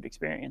about lived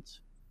experience.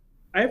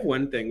 I have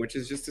one thing, which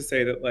is just to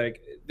say that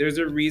like there's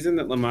a reason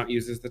that Lamont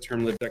uses the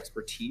term lived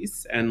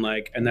expertise, and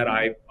that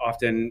I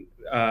often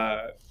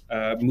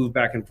move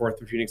back and forth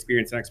between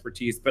experience and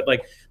expertise. But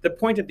like the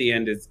point at the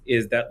end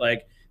is that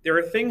like there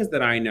are things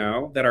that I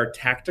know that are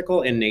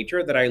tactical in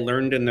nature that I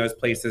learned in those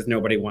places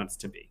nobody wants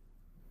to be.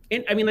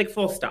 And I mean, like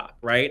full stop,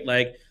 right?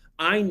 Like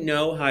I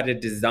know how to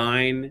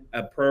design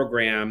a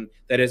program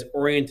that is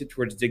oriented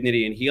towards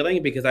dignity and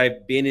healing because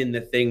I've been in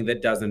the thing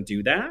that doesn't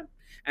do that.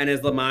 And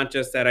as Lamont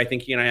just said, I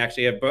think he and I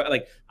actually have,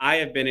 like, I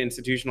have been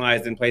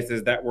institutionalized in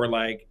places that were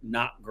like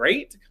not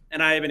great.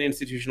 And I have been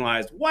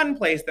institutionalized one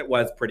place that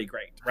was pretty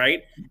great,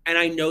 right? And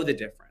I know the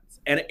difference.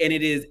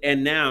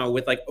 And now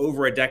with like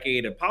over a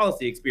decade of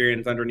policy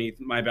experience underneath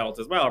my belt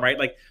as well, right?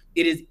 Like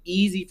it is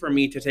easy for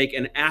me to take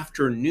an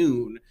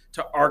afternoon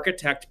to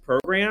architect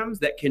programs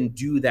that can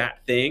do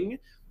that thing,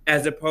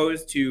 as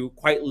opposed to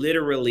quite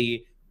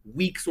literally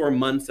weeks or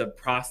months of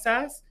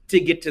process to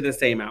get to the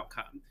same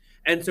outcome.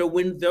 And so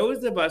when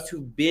those of us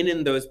who've been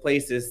in those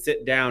places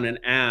sit down and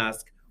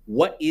ask,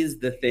 what is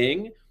the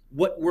thing?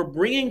 What we're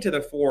bringing to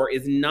the fore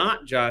is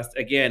not just,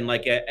 again,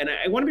 and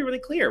I want to be really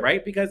clear,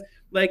 right? Because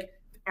like,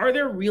 are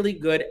there really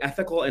good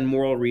ethical and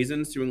moral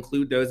reasons to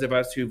include those of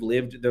us who've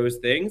lived those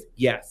things?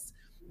 Yes.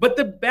 But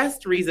the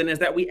best reason is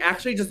that we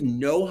actually just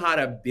know how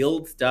to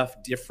build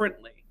stuff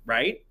differently,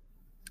 right?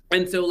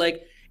 And so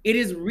like, it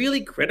is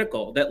really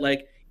critical that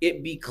like,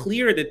 it be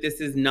clear that this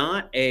is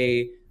not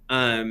a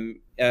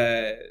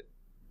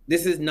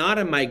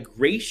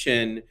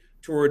migration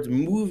towards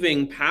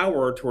moving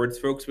power towards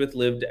folks with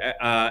lived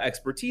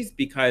expertise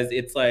because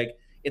it's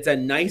a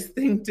nice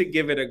thing to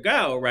give it a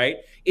go, right?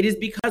 It is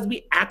because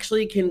we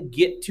actually can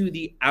get to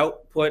the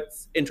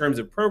outputs in terms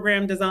of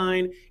program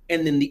design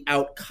and then the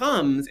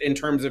outcomes in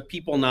terms of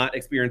people not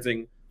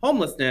experiencing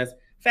homelessness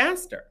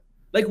faster.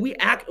 Like we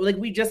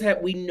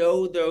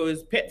know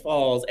those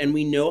pitfalls and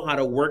we know how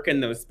to work in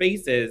those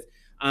spaces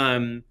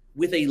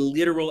with a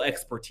literal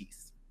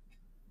expertise.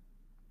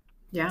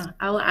 Yeah,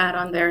 I'll add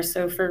on there.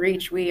 So for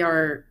Reach,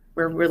 we're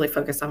really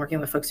focused on working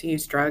with folks who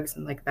use drugs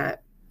and like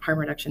that harm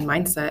reduction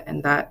mindset,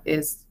 and that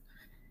is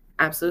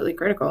absolutely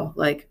critical.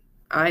 Like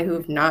my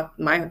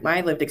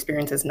lived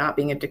experience is not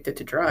being addicted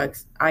to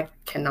drugs. I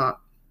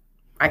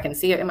can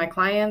see it in my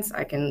clients.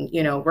 I can,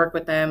 work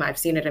with them. I've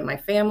seen it in my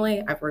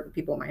family. I've worked with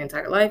people my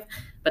entire life,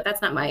 but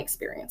that's not my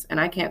experience.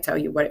 And I can't tell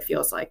you what it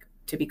feels like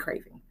to be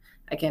craving.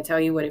 I can't tell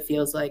you what it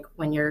feels like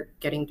when you're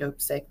getting dope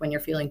sick, when you're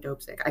feeling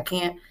dope sick. I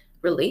can't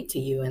relate to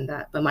you in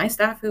that, but my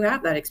staff who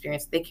have that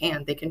experience, they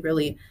can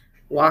really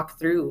walk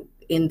through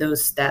in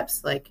those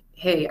steps. Like,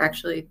 hey,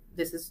 actually,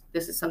 this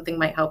is something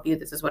might help you.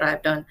 This is what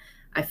I've done.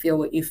 I feel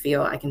what you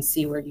feel. I can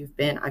see where you've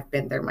been. I've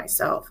been there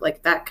myself.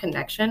 Like that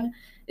connection,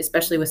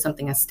 especially with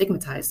something as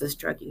stigmatized as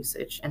drug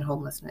usage and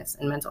homelessness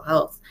and mental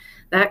health,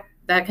 that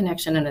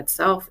connection in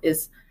itself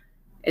is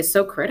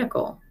so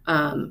critical.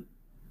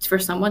 For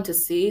someone to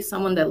see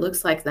someone that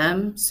looks like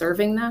them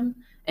serving them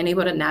and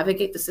able to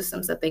navigate the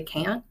systems that they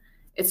can't,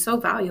 it's so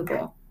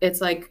valuable.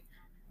 It's like,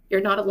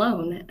 you're not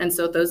alone. And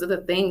so those are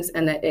the things,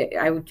 and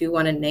I do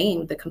want to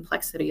name the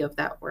complexity of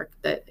that work,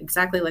 that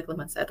exactly like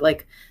Lamont said,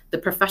 like the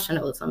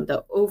professionalism,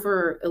 the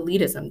over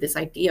elitism, this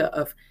idea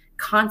of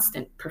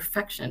constant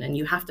perfection, and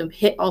you have to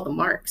hit all the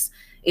marks,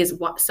 is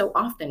what so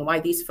often why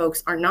these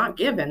folks are not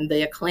given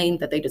the acclaim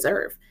that they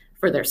deserve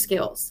for their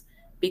skills,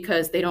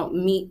 because they don't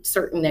meet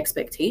certain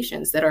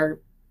expectations that are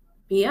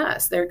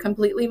BS. They're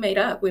completely made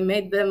up. We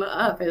made them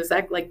up. It's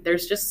like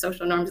there's just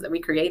social norms that we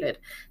created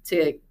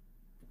to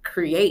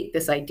create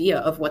this idea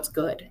of what's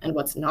good and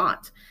what's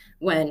not,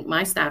 when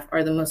my staff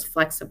are the most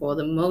flexible,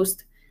 the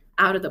most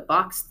out of the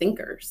box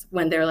thinkers,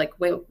 when they're like,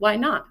 wait, why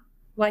not?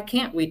 Why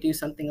can't we do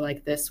something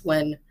like this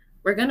when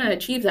we're going to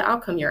achieve the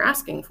outcome you're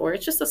asking for?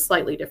 It's just a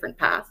slightly different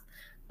path.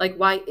 Like,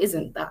 why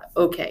isn't that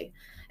okay?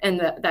 And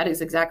that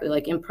is exactly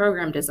like in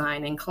program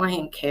design and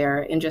client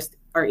care and just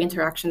our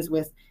interactions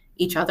with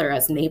each other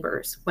as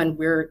neighbors. When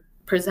we're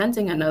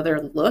presenting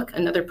another look,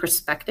 another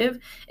perspective,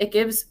 it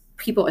gives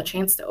people a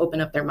chance to open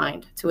up their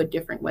mind to a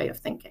different way of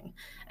thinking.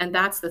 And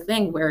that's the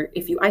thing where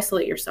if you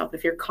isolate yourself,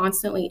 if you're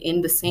constantly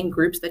in the same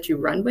groups that you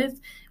run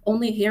with,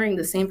 only hearing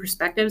the same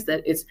perspectives,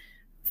 that is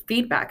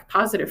feedback,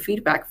 positive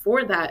feedback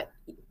for that,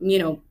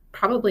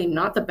 probably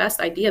not the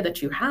best idea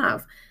that you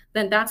have,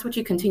 then that's what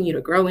you continue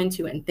to grow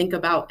into and think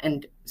about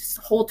and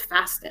hold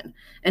fast in.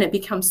 And it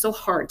becomes so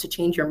hard to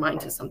change your mind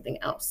to something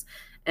else.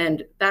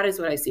 And that is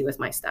what I see with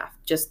my staff,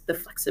 just the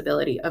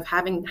flexibility of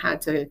having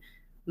had to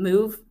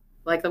move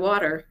like the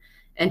water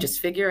and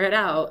just figure it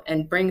out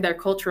and bring their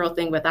cultural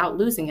thing without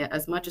losing it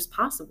as much as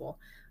possible.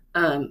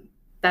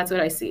 That's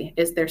what I see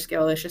is their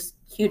skill is just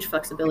huge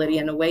flexibility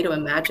and a way to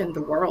imagine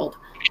the world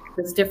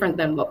that's different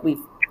than what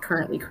we've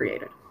currently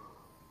created.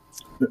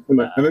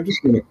 And I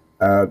just want to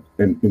add,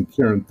 and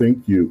Karen,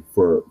 thank you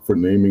for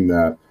naming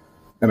that.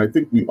 And I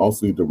think we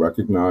also need to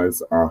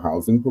recognize our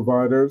housing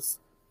providers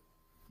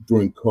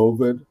during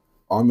COVID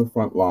on the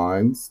front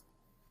lines,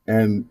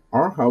 And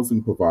our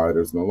housing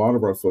providers and a lot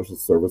of our social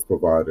service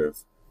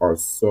providers are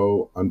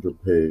so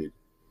underpaid.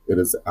 It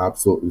is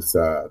absolutely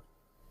sad.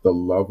 The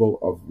level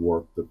of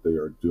work that they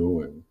are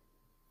doing,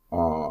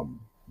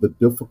 the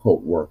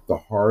difficult work, the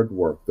hard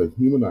work, the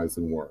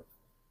humanizing work.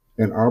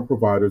 And our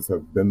providers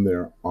have been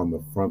there on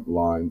the front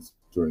lines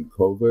during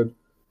COVID,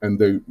 and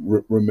they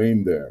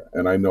remain there.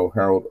 And I know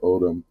Harold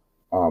Odom,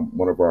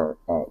 one of our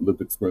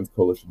Lived Experience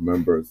Coalition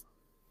members,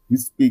 he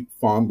speaks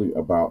fondly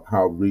about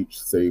how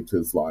Reach saved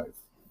his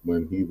life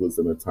when he was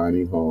in a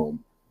tiny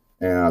home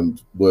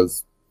and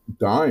was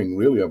dying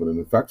really of an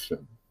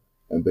infection.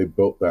 And they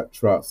built that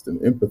trust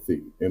and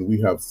empathy. And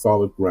we have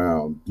Solid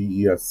Ground,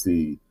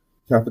 DESC,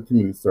 Catholic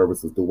Community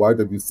Services, the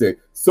YWCA,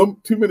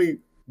 too many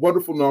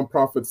wonderful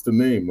nonprofits to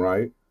name,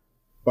 right?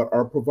 But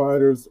our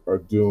providers are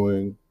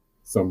doing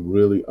some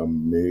really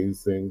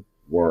amazing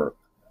work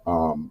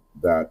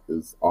that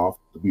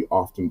we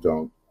often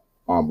don't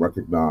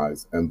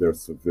recognize, and they're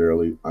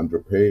severely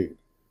underpaid.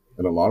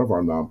 And a lot of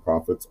our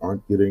nonprofits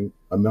aren't getting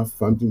enough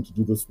funding to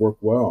do this work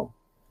well.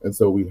 And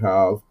so we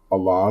have a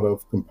lot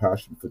of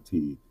compassion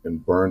fatigue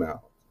and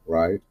burnout,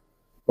 right?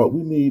 But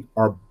we need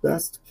our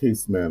best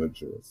case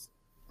managers,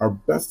 our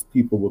best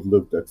people with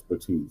lived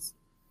expertise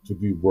to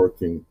be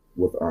working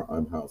with our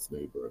unhoused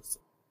neighbors.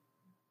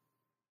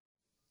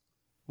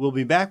 We'll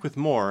be back with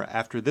more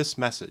after this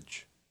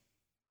message.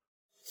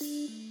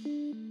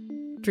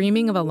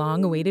 Dreaming of a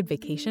long-awaited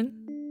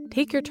vacation?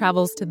 Take your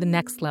travels to the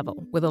next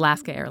level with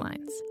Alaska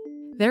Airlines.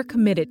 They're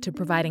committed to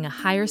providing a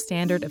higher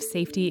standard of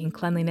safety and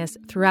cleanliness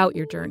throughout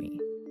your journey.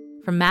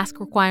 From mask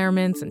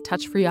requirements and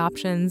touch-free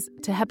options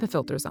to HEPA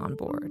filters on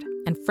board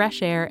and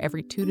fresh air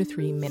every 2 to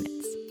 3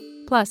 minutes.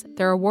 Plus,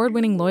 their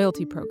award-winning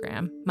loyalty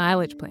program,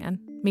 Mileage Plan,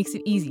 makes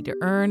it easy to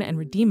earn and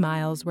redeem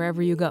miles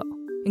wherever you go,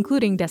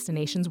 including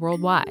destinations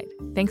worldwide,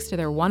 thanks to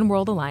their One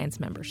World Alliance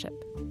membership.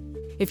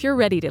 If you're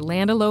ready to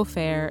land a low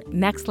fare,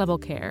 next-level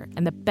care,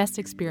 and the best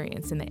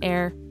experience in the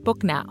air,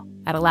 book now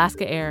at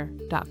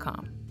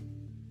alaskaair.com.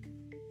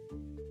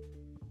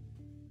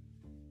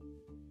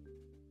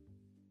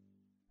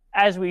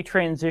 As we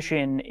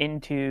transition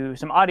into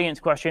some audience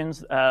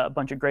questions, a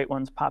bunch of great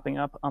ones popping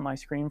up on my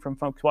screen from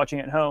folks watching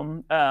at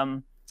home.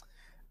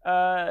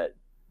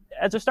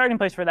 As a starting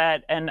place for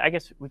that, and I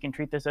guess we can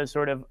treat this as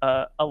sort of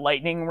a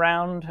lightning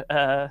round,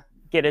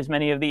 get as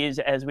many of these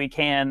as we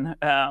can.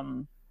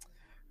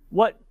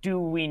 What do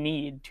we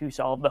need to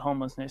solve the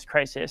homelessness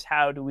crisis?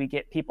 How do we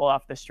get people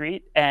off the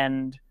street?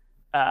 And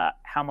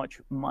how much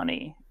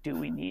money do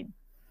we need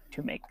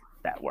to make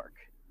that work?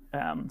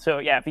 So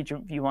yeah, if each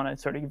of you want to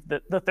sort of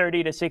give the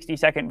 30 to 60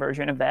 second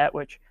version of that,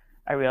 which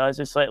I realize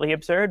is slightly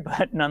absurd,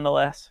 but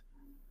nonetheless.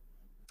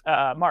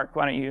 Mark,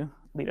 why don't you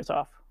lead us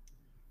off?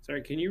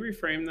 Sorry, can you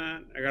reframe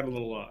that? I got a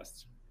little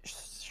lost.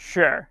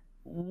 Sure.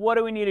 What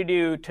do we need to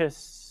do to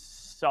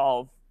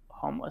solve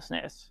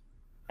homelessness,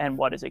 and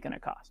what is it going to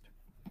cost?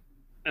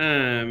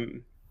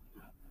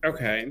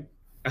 Okay.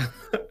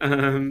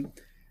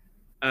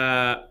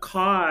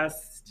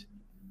 Cost.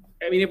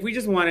 I mean, if we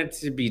just want it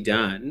to be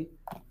done,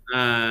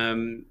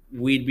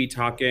 we'd be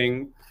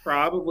talking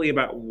probably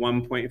about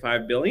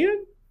 1.5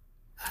 billion.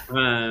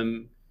 I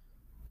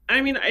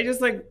mean, I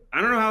don't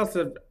know how else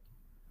to.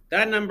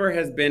 That number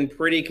has been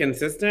pretty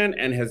consistent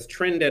and has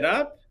trended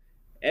up.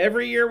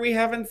 Every year we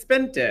haven't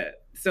spent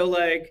it. So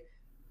like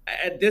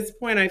at this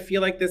point, I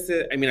feel like this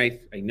is, I mean,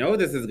 I know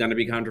this is going to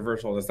be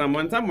controversial to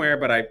someone somewhere,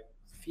 but I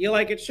feel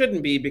like it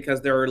shouldn't be,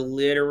 because there are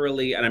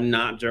literally, and I'm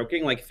not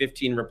joking, like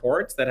 15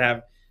 reports that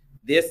have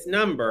this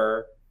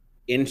number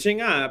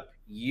inching up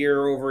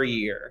year over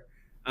year.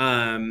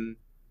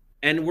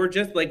 And we're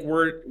just like,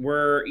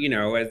 we're, you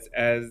know,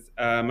 as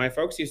my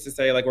folks used to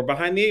say, like, we're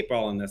behind the 8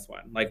 ball on this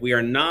one. Like, we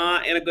are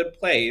not in a good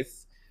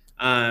place.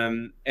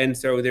 And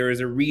so there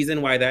is a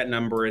reason why that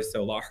number is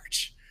so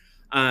large.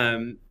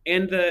 And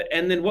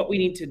then what we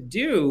need to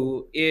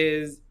do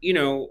is, you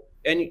know,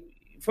 and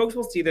folks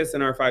will see this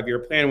in our 5-year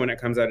plan when it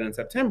comes out in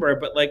September,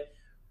 but like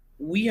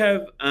we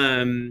have,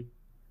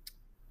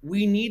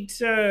 we need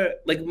to,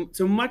 like,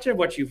 so much of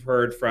what you've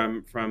heard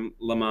from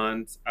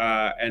Lamont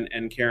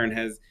and Karen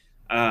has,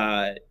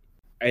 I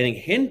think,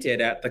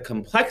 hinted at the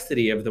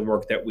complexity of the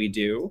work that we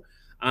do.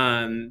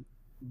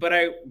 But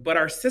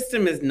our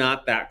system is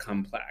not that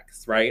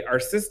complex, right? Our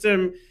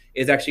system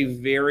is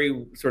actually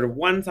very sort of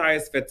one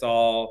size fits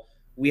all.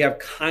 We have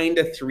kind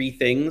of 3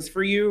 things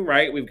for you,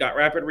 right? We've got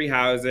rapid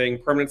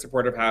rehousing, permanent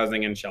supportive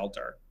housing, and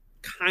shelter.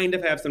 Kind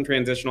of have some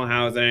transitional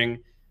housing,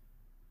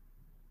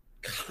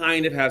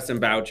 kind of have some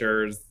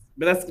vouchers,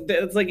 but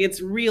that's like,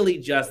 it's really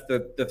just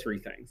the 3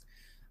 things.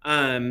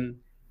 And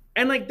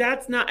like,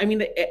 that's not, I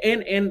mean,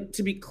 and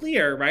to be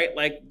clear, right?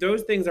 Like,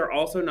 those things are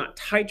also not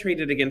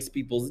titrated against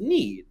people's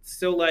needs.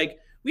 So like,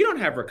 we don't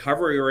have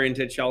recovery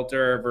oriented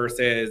shelter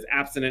versus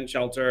abstinent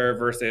shelter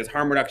versus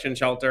harm reduction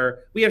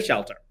shelter. We have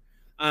shelter.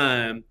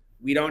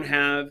 We don't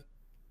have,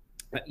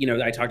 you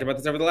know, I talked about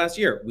this over the last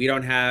year. We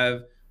don't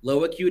have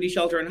low acuity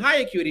shelter and high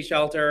acuity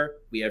shelter.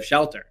 We have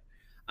shelter.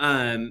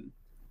 And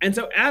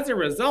so as a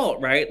result,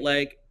 right,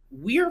 like,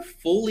 we are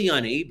fully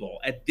unable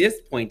at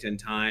this point in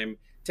time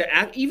to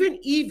act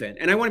even,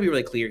 and I want to be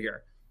really clear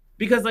here,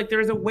 because like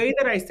there's a way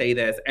that I say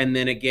this, and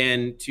then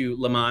again to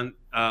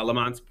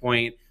Lamont's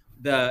point,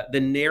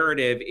 the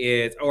narrative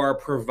is, oh, our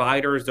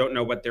providers don't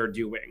know what they're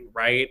doing,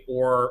 right?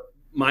 Or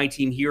my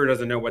team here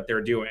doesn't know what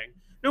they're doing.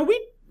 No,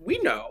 we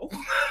know.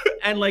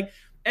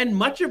 and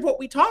much of what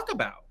we talk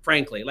about,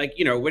 frankly, like,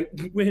 you know,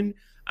 when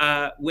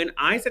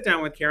I sit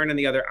down with Karen and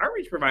the other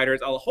outreach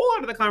providers, a whole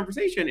lot of the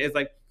conversation is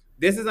like,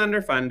 this is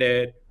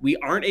underfunded. We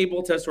aren't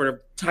able to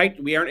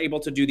we aren't able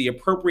to do the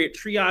appropriate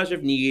triage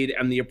of need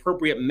and the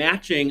appropriate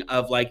matching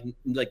of like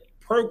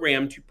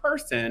program to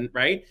person,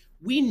 right?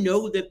 We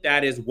know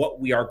that is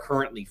what we are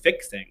currently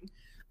fixing.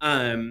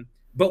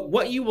 But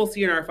what you will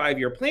see in our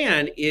 5-year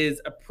plan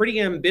is a pretty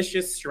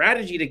ambitious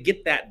strategy to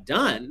get that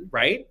done,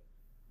 right?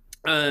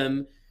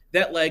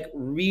 That like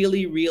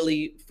really,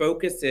 really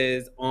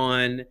focuses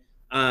on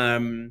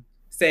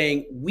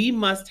saying we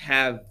must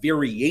have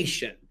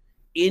variation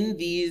in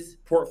these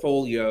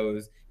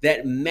portfolios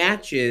that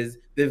matches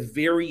the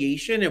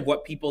variation of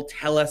what people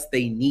tell us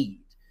they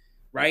need,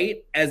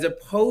 right? As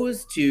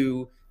opposed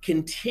to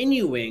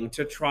continuing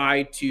to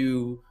try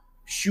to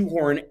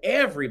shoehorn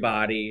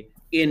everybody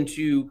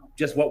into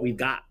just what we've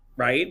got,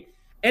 right?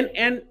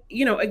 And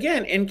you know,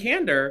 again, in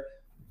candor,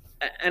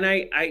 and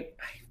I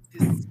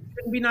this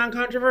shouldn't be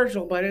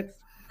non-controversial, but it's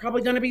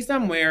probably going to be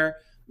somewhere,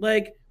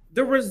 like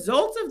the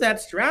results of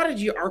that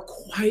strategy are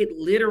quite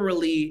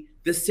literally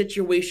the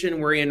situation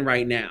we're in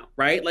right now,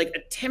 right? Like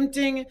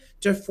attempting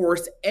to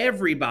force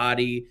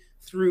everybody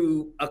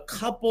through a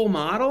couple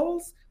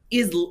models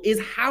is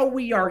how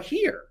we are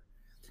here.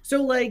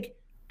 So like,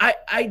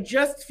 I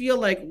just feel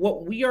like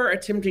what we are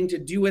attempting to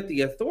do at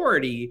the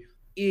authority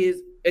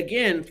is,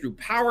 again, through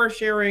power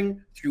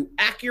sharing, through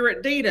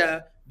accurate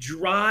data,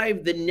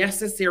 drive the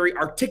necessary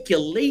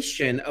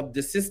articulation of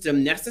the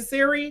system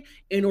necessary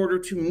in order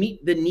to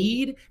meet the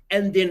need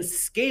and then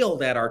scale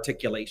that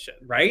articulation,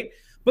 right?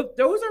 But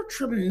those are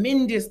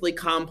tremendously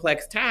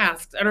complex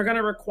tasks and are going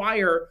to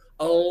require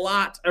a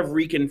lot of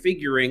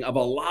reconfiguring of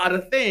a lot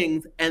of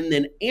things and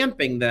then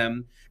amping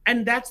them.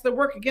 And that's the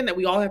work, again, that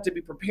we all have to be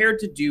prepared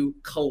to do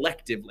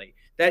collectively.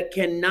 That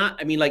cannot,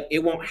 I mean, like,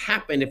 it won't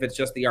happen if it's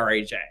just the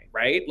RHA,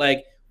 right?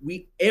 Like,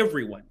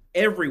 everyone,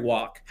 every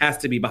walk has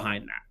to be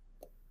behind that.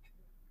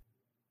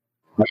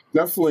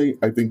 Definitely,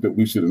 I think that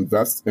we should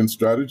invest in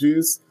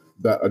strategies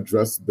that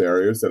address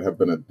barriers that have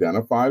been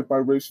identified by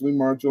racially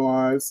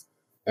marginalized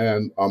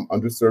and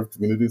underserved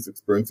communities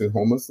experiencing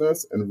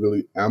homelessness and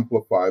really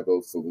amplify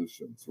those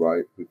solutions,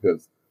 right?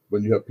 Because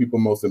when you have people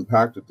most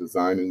impacted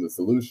designing the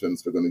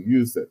solutions, they're going to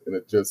use it, and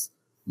it just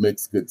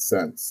makes good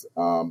sense.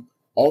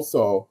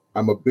 Also,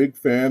 I'm a big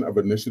fan of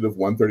Initiative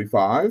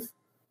 135.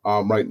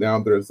 Right now,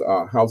 there's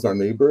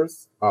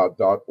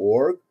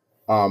houseourneighbors.org.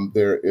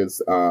 There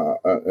is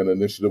an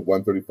Initiative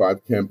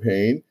 135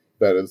 campaign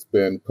that has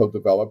been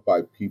co-developed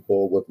by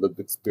people with lived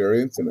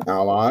experience and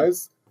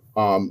allies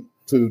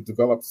to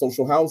develop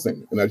social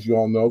housing. And as you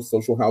all know,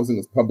 social housing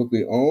is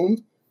publicly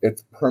owned,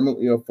 it's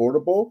permanently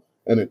affordable,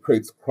 and it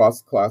creates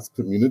cross-class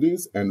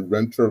communities and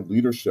renter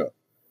leadership.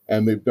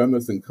 And they've done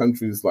this in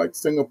countries like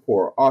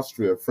Singapore,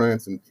 Austria,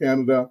 France, and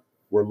Canada,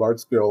 where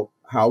large-scale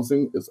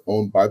housing is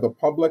owned by the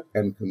public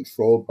and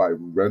controlled by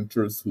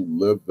renters who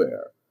live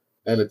there.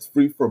 And it's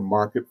free from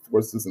market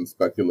forces and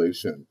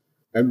speculation.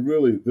 And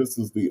really, this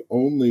is the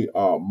only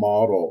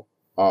model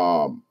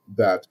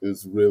that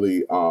is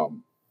really,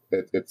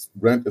 its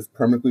rent is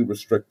permanently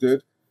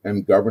restricted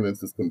and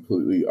governance is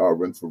completely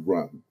renter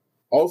run.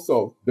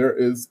 Also, there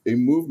is a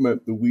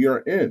movement that we are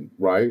in,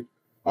 right?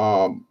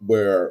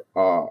 Where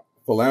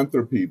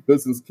philanthropy,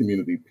 business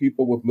community,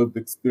 people with lived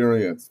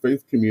experience,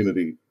 faith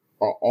community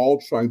are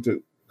all trying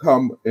to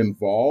come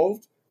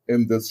involved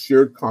in this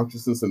shared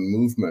consciousness and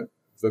movement.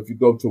 So if you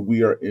go to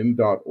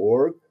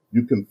wearein.org,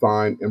 you can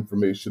find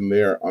information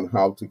there on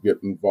how to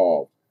get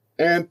involved.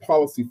 And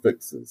policy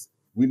fixes.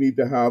 We need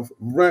to have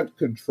rent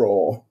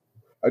control.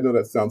 I know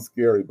that sounds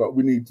scary, but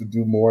we need to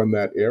do more in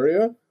that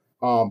area.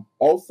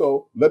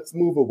 Also, let's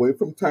move away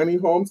from tiny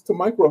homes to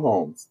micro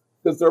homes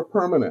because they're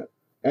permanent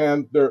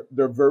and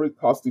they're very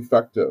cost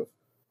effective.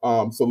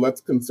 So let's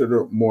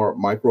consider more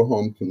micro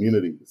home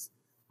communities.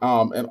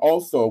 And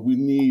also, we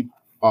need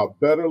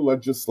better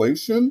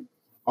legislation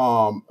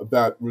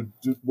that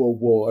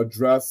will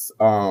address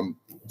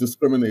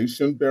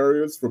discrimination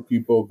barriers for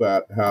people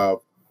that have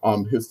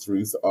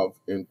histories of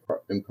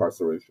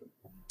incarceration.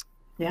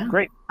 Yeah,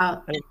 great.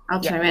 I'll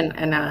chime in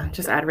and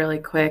just add really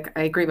quick.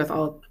 I agree with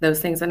all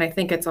those things, and I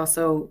think it's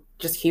also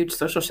just huge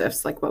social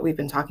shifts, like what we've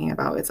been talking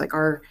about. It's like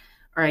our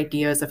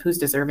ideas of who's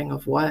deserving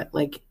of what.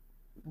 Like,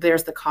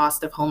 there's the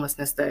cost of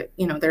homelessness that,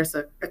 you know, there's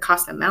a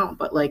cost amount,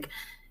 but like,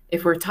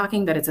 if we're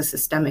talking that it's a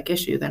systemic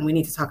issue, then we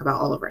need to talk about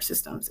all of our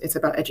systems. It's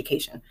about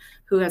education.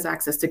 Who has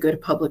access to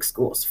good public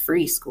schools,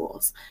 free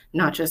schools,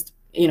 not just,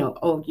 you know,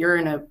 oh, you're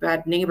in a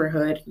bad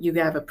neighborhood, you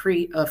have a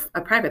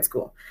private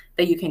school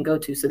that you can go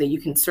to so that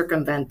you can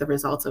circumvent the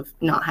results of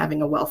not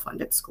having a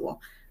well-funded school.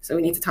 So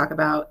we need to talk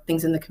about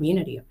things in the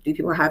community. Do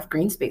people have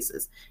green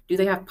spaces? Do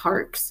they have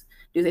parks?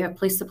 Do they have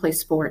place to play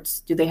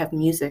sports? Do they have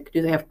music?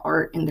 Do they have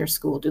art in their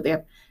school? Do they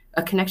have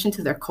a connection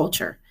to their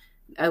culture?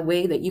 A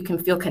way that you can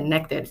feel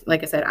connected.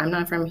 Like I said, I'm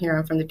not from here.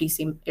 I'm from the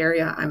DC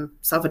area. I'm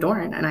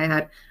Salvadoran, and I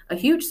had a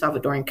huge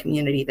Salvadoran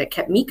community that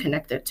kept me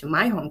connected to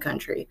my home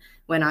country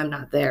when I'm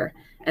not there.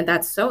 And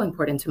that's so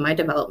important to my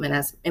development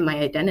as in my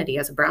identity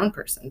as a brown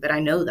person, that I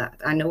know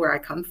where I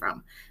come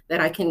from,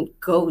 that I can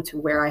go to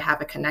where I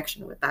have a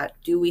connection with that.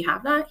 Do we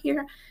have that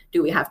here?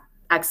 Do we have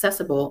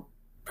accessible,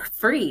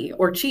 free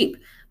or cheap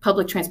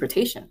public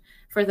transportation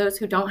for those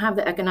who don't have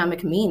the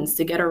economic means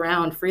to get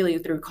around freely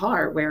through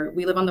car? Where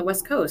we live on the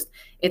West Coast,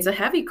 it's a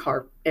heavy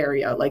car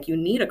area. Like, you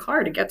need a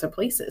car to get to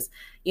places.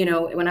 You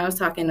know, when I was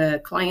talking to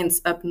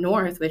clients up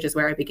north, which is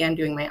where I began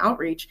doing my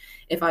outreach,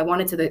 if I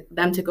wanted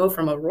them to go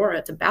from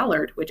Aurora to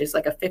Ballard, which is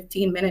like a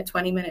 15-minute,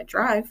 20-minute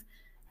drive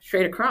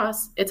straight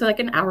across, it's like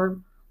an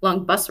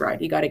hour-long bus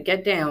ride. You got to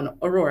get down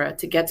Aurora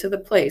to get to the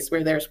place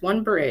where there's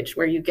one bridge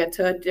where you get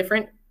to a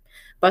different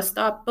bus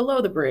stop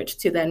below the bridge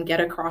to then get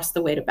across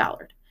the way to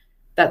Ballard.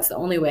 That's the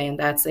only way. And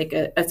that's like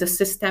it's a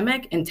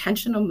systemic,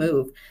 intentional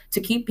move to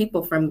keep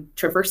people from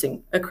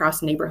traversing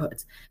across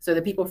neighborhoods so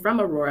that people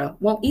from Aurora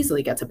won't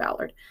easily get to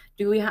Ballard.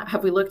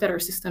 Have we looked at our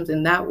systems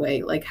in that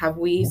way? Like, have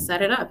we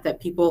set it up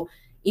that people,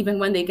 even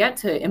when they get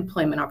to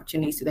employment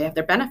opportunities, do they have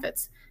their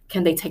benefits?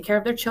 Can they take care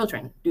of their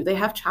children? Do they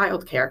have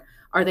childcare?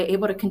 Are they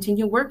able to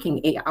continue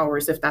working 8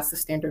 hours, if that's the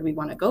standard we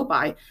want to go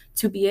by,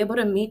 to be able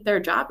to meet their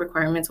job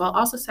requirements while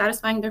also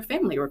satisfying their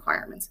family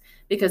requirements?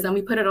 Because then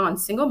we put it on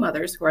single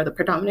mothers, who are the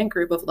predominant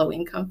group of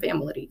low-income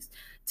families,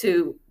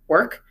 to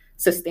work,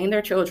 sustain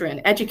their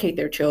children, educate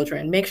their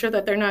children, make sure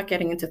that they're not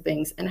getting into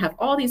things, and have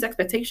all these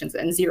expectations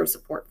and zero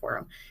support for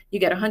them. You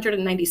get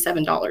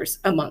 $197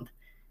 a month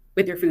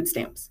with your food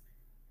stamps.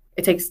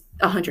 It takes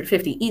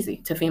 $150 easy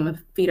to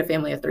feed a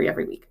family of 3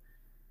 every week.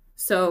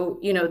 So,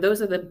 you know,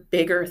 those are the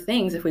bigger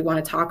things. If we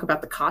want to talk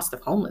about the cost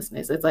of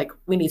homelessness, it's like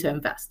we need to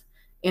invest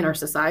in our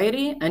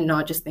society and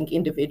not just think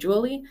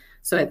individually.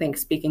 So I think,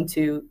 speaking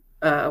to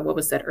what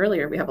was said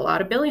earlier, we have a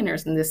lot of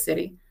billionaires in this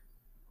city.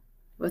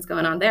 What's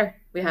going on there?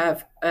 We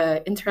have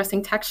an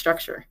interesting tax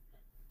structure.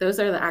 Those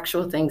are the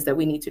actual things that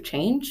we need to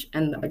change.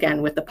 And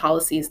again, with the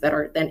policies that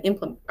are then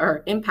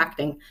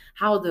impacting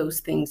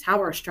how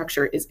our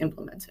structure is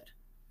implemented.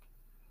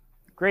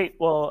 Great.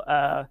 Well,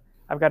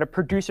 I've got a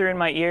producer in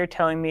my ear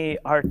telling me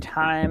our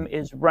time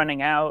is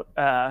running out.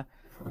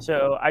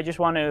 So I just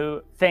want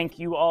to thank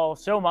you all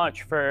so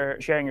much for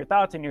sharing your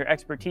thoughts and your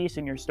expertise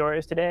and your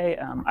stories today.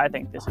 I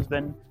think this has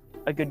been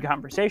a good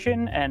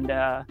conversation, and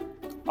I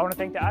want to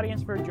thank the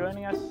audience for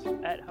joining us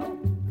at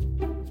home.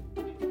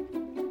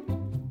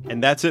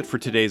 And that's it for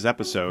today's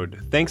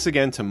episode. Thanks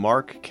again to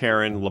Mark,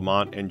 Karen,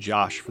 Lamont, and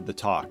Josh for the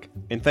talk.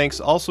 And thanks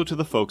also to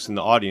the folks in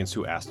the audience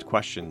who asked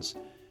questions.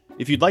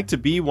 If you'd like to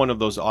be one of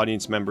those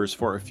audience members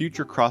for a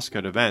future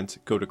Crosscut event,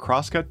 go to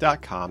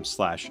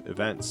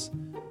crosscut.com/events.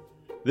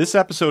 This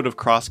episode of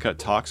Crosscut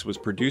Talks was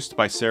produced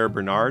by Sarah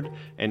Bernard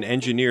and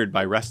engineered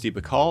by Rusty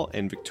Bacall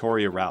and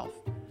Victoria Ralph.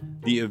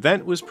 The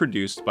event was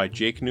produced by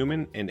Jake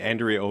Newman and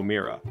Andrea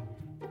O'Meara.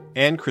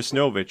 Ann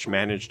Krisnovich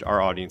managed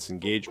our audience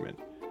engagement.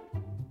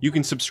 You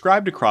can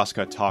subscribe to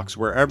Crosscut Talks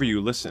wherever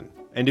you listen,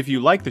 and if you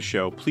like the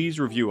show, please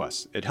review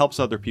us. It helps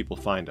other people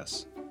find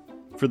us.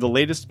 For the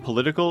latest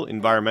political,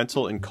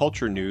 environmental, and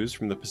culture news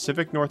from the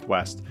Pacific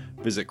Northwest,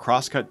 visit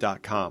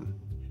crosscut.com.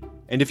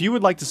 And if you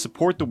would like to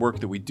support the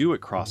work that we do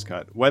at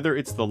Crosscut, whether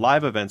it's the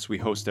live events we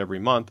host every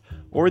month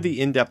or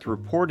the in-depth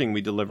reporting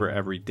we deliver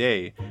every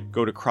day,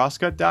 go to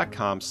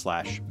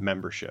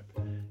crosscut.com/membership.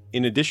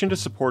 In addition to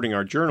supporting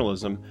our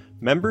journalism,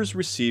 members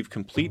receive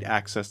complete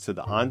access to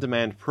the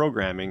on-demand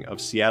programming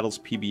of Seattle's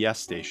PBS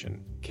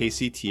station,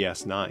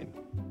 KCTS 9.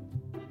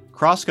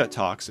 Crosscut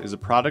Talks is a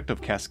product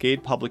of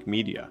Cascade Public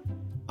Media.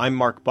 I'm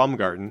Mark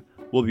Baumgarten.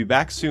 We'll be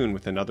back soon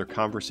with another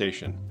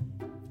conversation.